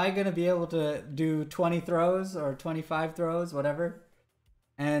 am I gonna be able to do 20 throws or 25 throws, whatever.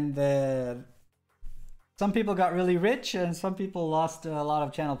 And some people got really rich, and some people lost a lot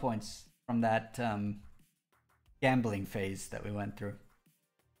of channel points from that gambling phase that we went through.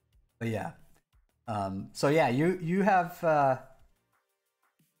 But yeah, so yeah, you have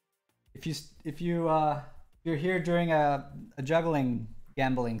if you're here during a juggling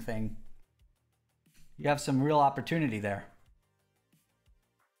gambling thing, you have some real opportunity there.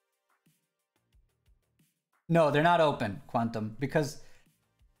 No, they're not open, Quantum, because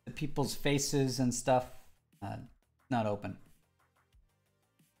the people's faces and stuff, not open.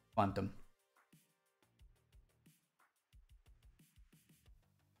 Quantum.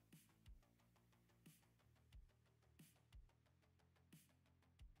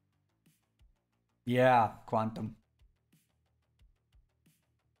 Yeah, Quantum.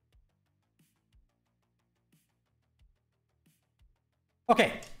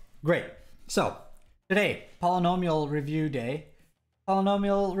 Okay, great. So today, polynomial review day.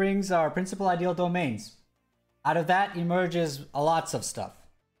 Polynomial rings are principal ideal domains. Out of that emerges lots of stuff.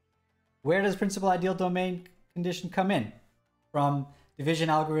 Where does principal ideal domain condition come in? From division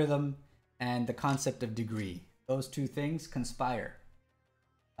algorithm and the concept of degree. Those two things conspire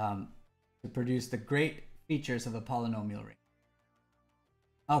to produce the great features of a polynomial ring.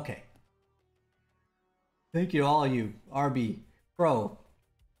 Okay. Thank you to all of you. RB, Pro,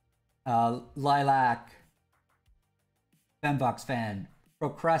 Lilac, Fembox fan,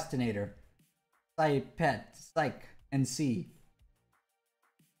 Procrastinator, Pet, Psych, and C.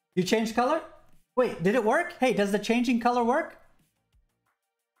 You changed color? Wait, did it work? Hey, does the changing color work?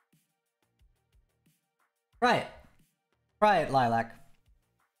 Try it. Try it, Lilac.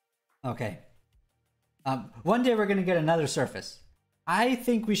 Okay. One day we're gonna get another surface. I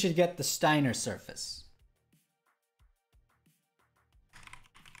think we should get the Steiner surface.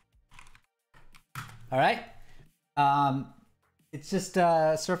 All right. It's just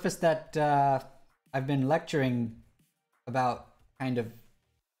a surface that I've been lecturing about kind of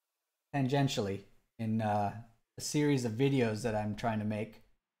tangentially in a series of videos that I'm trying to make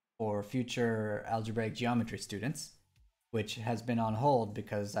for future algebraic geometry students, which has been on hold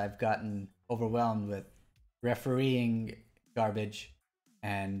because I've gotten overwhelmed with refereeing garbage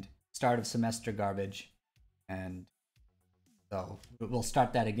and start of semester garbage. And so we'll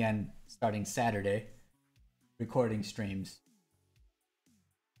start that again starting Saturday, recording streams.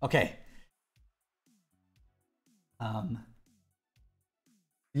 Okay.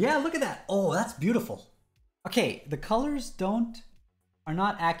 Yeah, look at that. Oh, that's beautiful. Okay, the colors are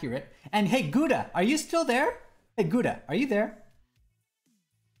not accurate. And hey, Gouda, are you still there? Hey, Gouda, are you there?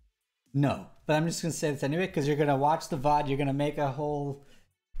 No, but I'm just gonna say this anyway because you're gonna watch the VOD. You're gonna make a whole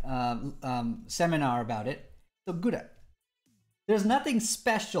seminar about it. So Gouda, there's nothing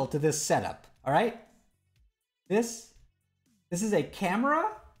special to this setup. All right, this is a camera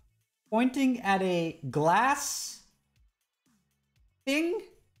pointing at a glass thing.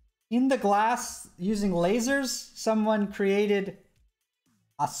 In the glass, using lasers, someone created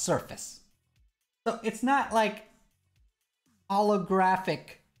a surface. So it's not like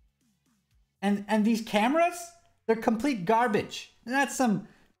holographic. And these cameras, they're complete garbage. Not some,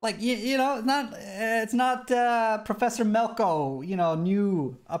 like, you know, it's not Professor Melko, you know,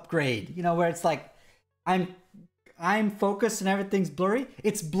 new upgrade, you know, where it's like, I'm focused and everything's blurry.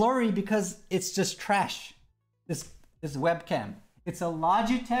 It's blurry because it's just trash. This webcam. It's a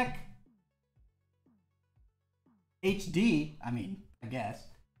Logitech HD, I guess,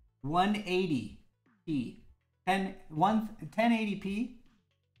 180p, 1080p,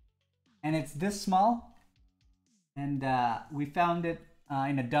 and it's this small, and we found it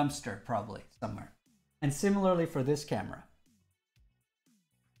in a dumpster probably somewhere. And similarly for this camera.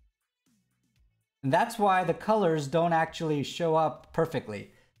 And that's why the colors don't actually show up perfectly.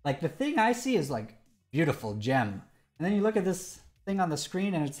 Like the thing I see is like beautiful gem. And then you look at this thing on the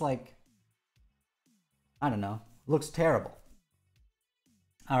screen and it's like, I don't know, looks terrible.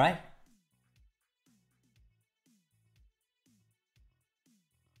 All right.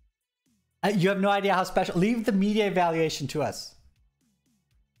 You have no idea how special. Leave the media evaluation to us.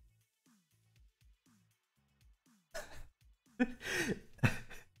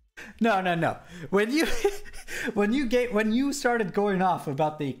 No. When you started going off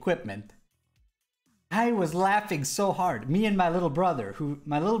about the equipment, I was laughing so hard. Me and my little brother,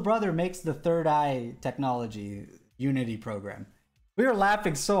 my little brother makes the Third Eye technology Unity program. We were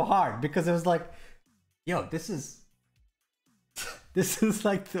laughing so hard because it was like, yo, this is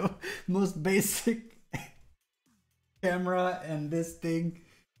like the most basic camera and this thing.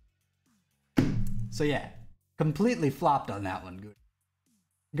 So yeah, completely flopped on that one. Good.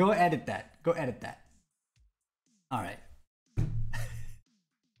 Go edit that. All right.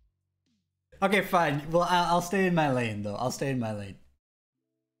 Okay, fine. Well, I'll stay in my lane, though. I'll stay in my lane.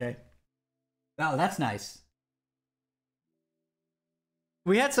 Okay. Wow, that's nice.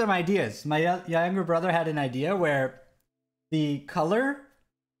 We had some ideas. My younger brother had an idea where the color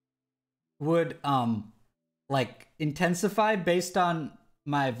would, like, intensify based on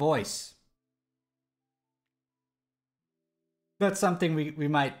my voice. That's something we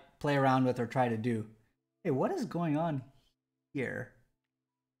might play around with or try to do. Hey, what is going on here?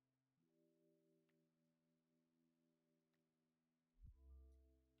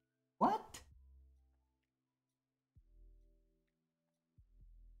 What?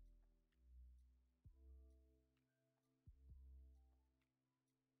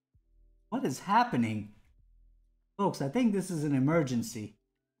 What is happening? Folks, I think this is an emergency.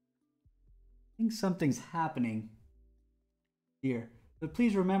 I think something's happening here. But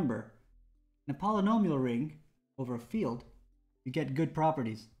please remember, in a polynomial ring over a field, you get good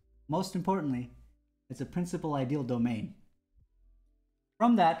properties. Most importantly, it's a principal ideal domain.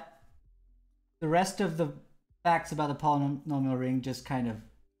 From that, the rest of the facts about the polynomial ring just kind of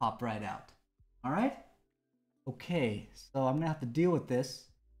pop right out. All right? Okay, so I'm gonna have to deal with this.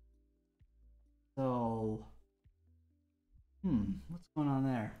 So, what's going on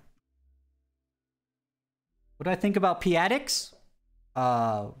there? What do I think about p-adics?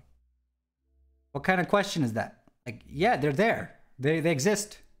 What kind of question is that? Like, yeah, they're there. They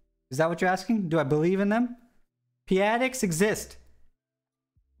exist. Is that what you're asking? Do I believe in them? P-adics exist.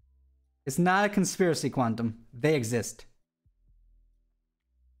 It's not a conspiracy, Quantum. They exist.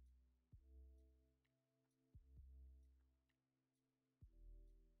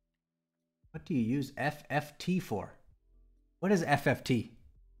 What do you use FFT for? What is FFT?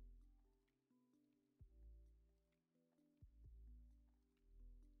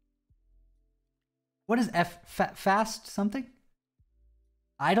 What is fast something?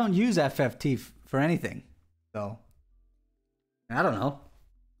 I don't use FFT for anything. So, I don't know.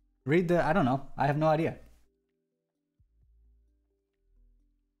 I don't know. I have no idea.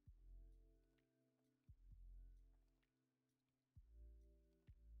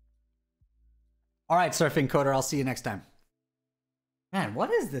 All right, Surfing Coder, I'll see you next time. Man,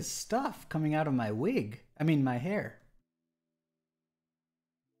 what is this stuff coming out of my wig? I mean, my hair.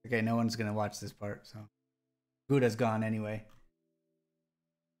 Okay, no one's gonna watch this part, so Buddha's gone anyway.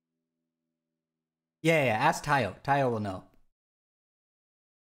 Yeah, yeah, ask Tayo. Tayo will know.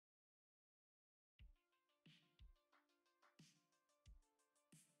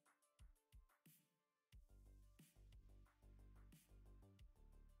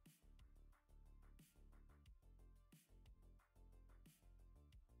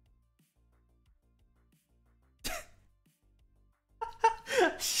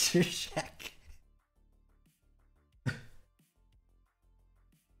 Shishak.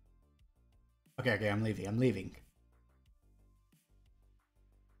 Okay, I'm leaving.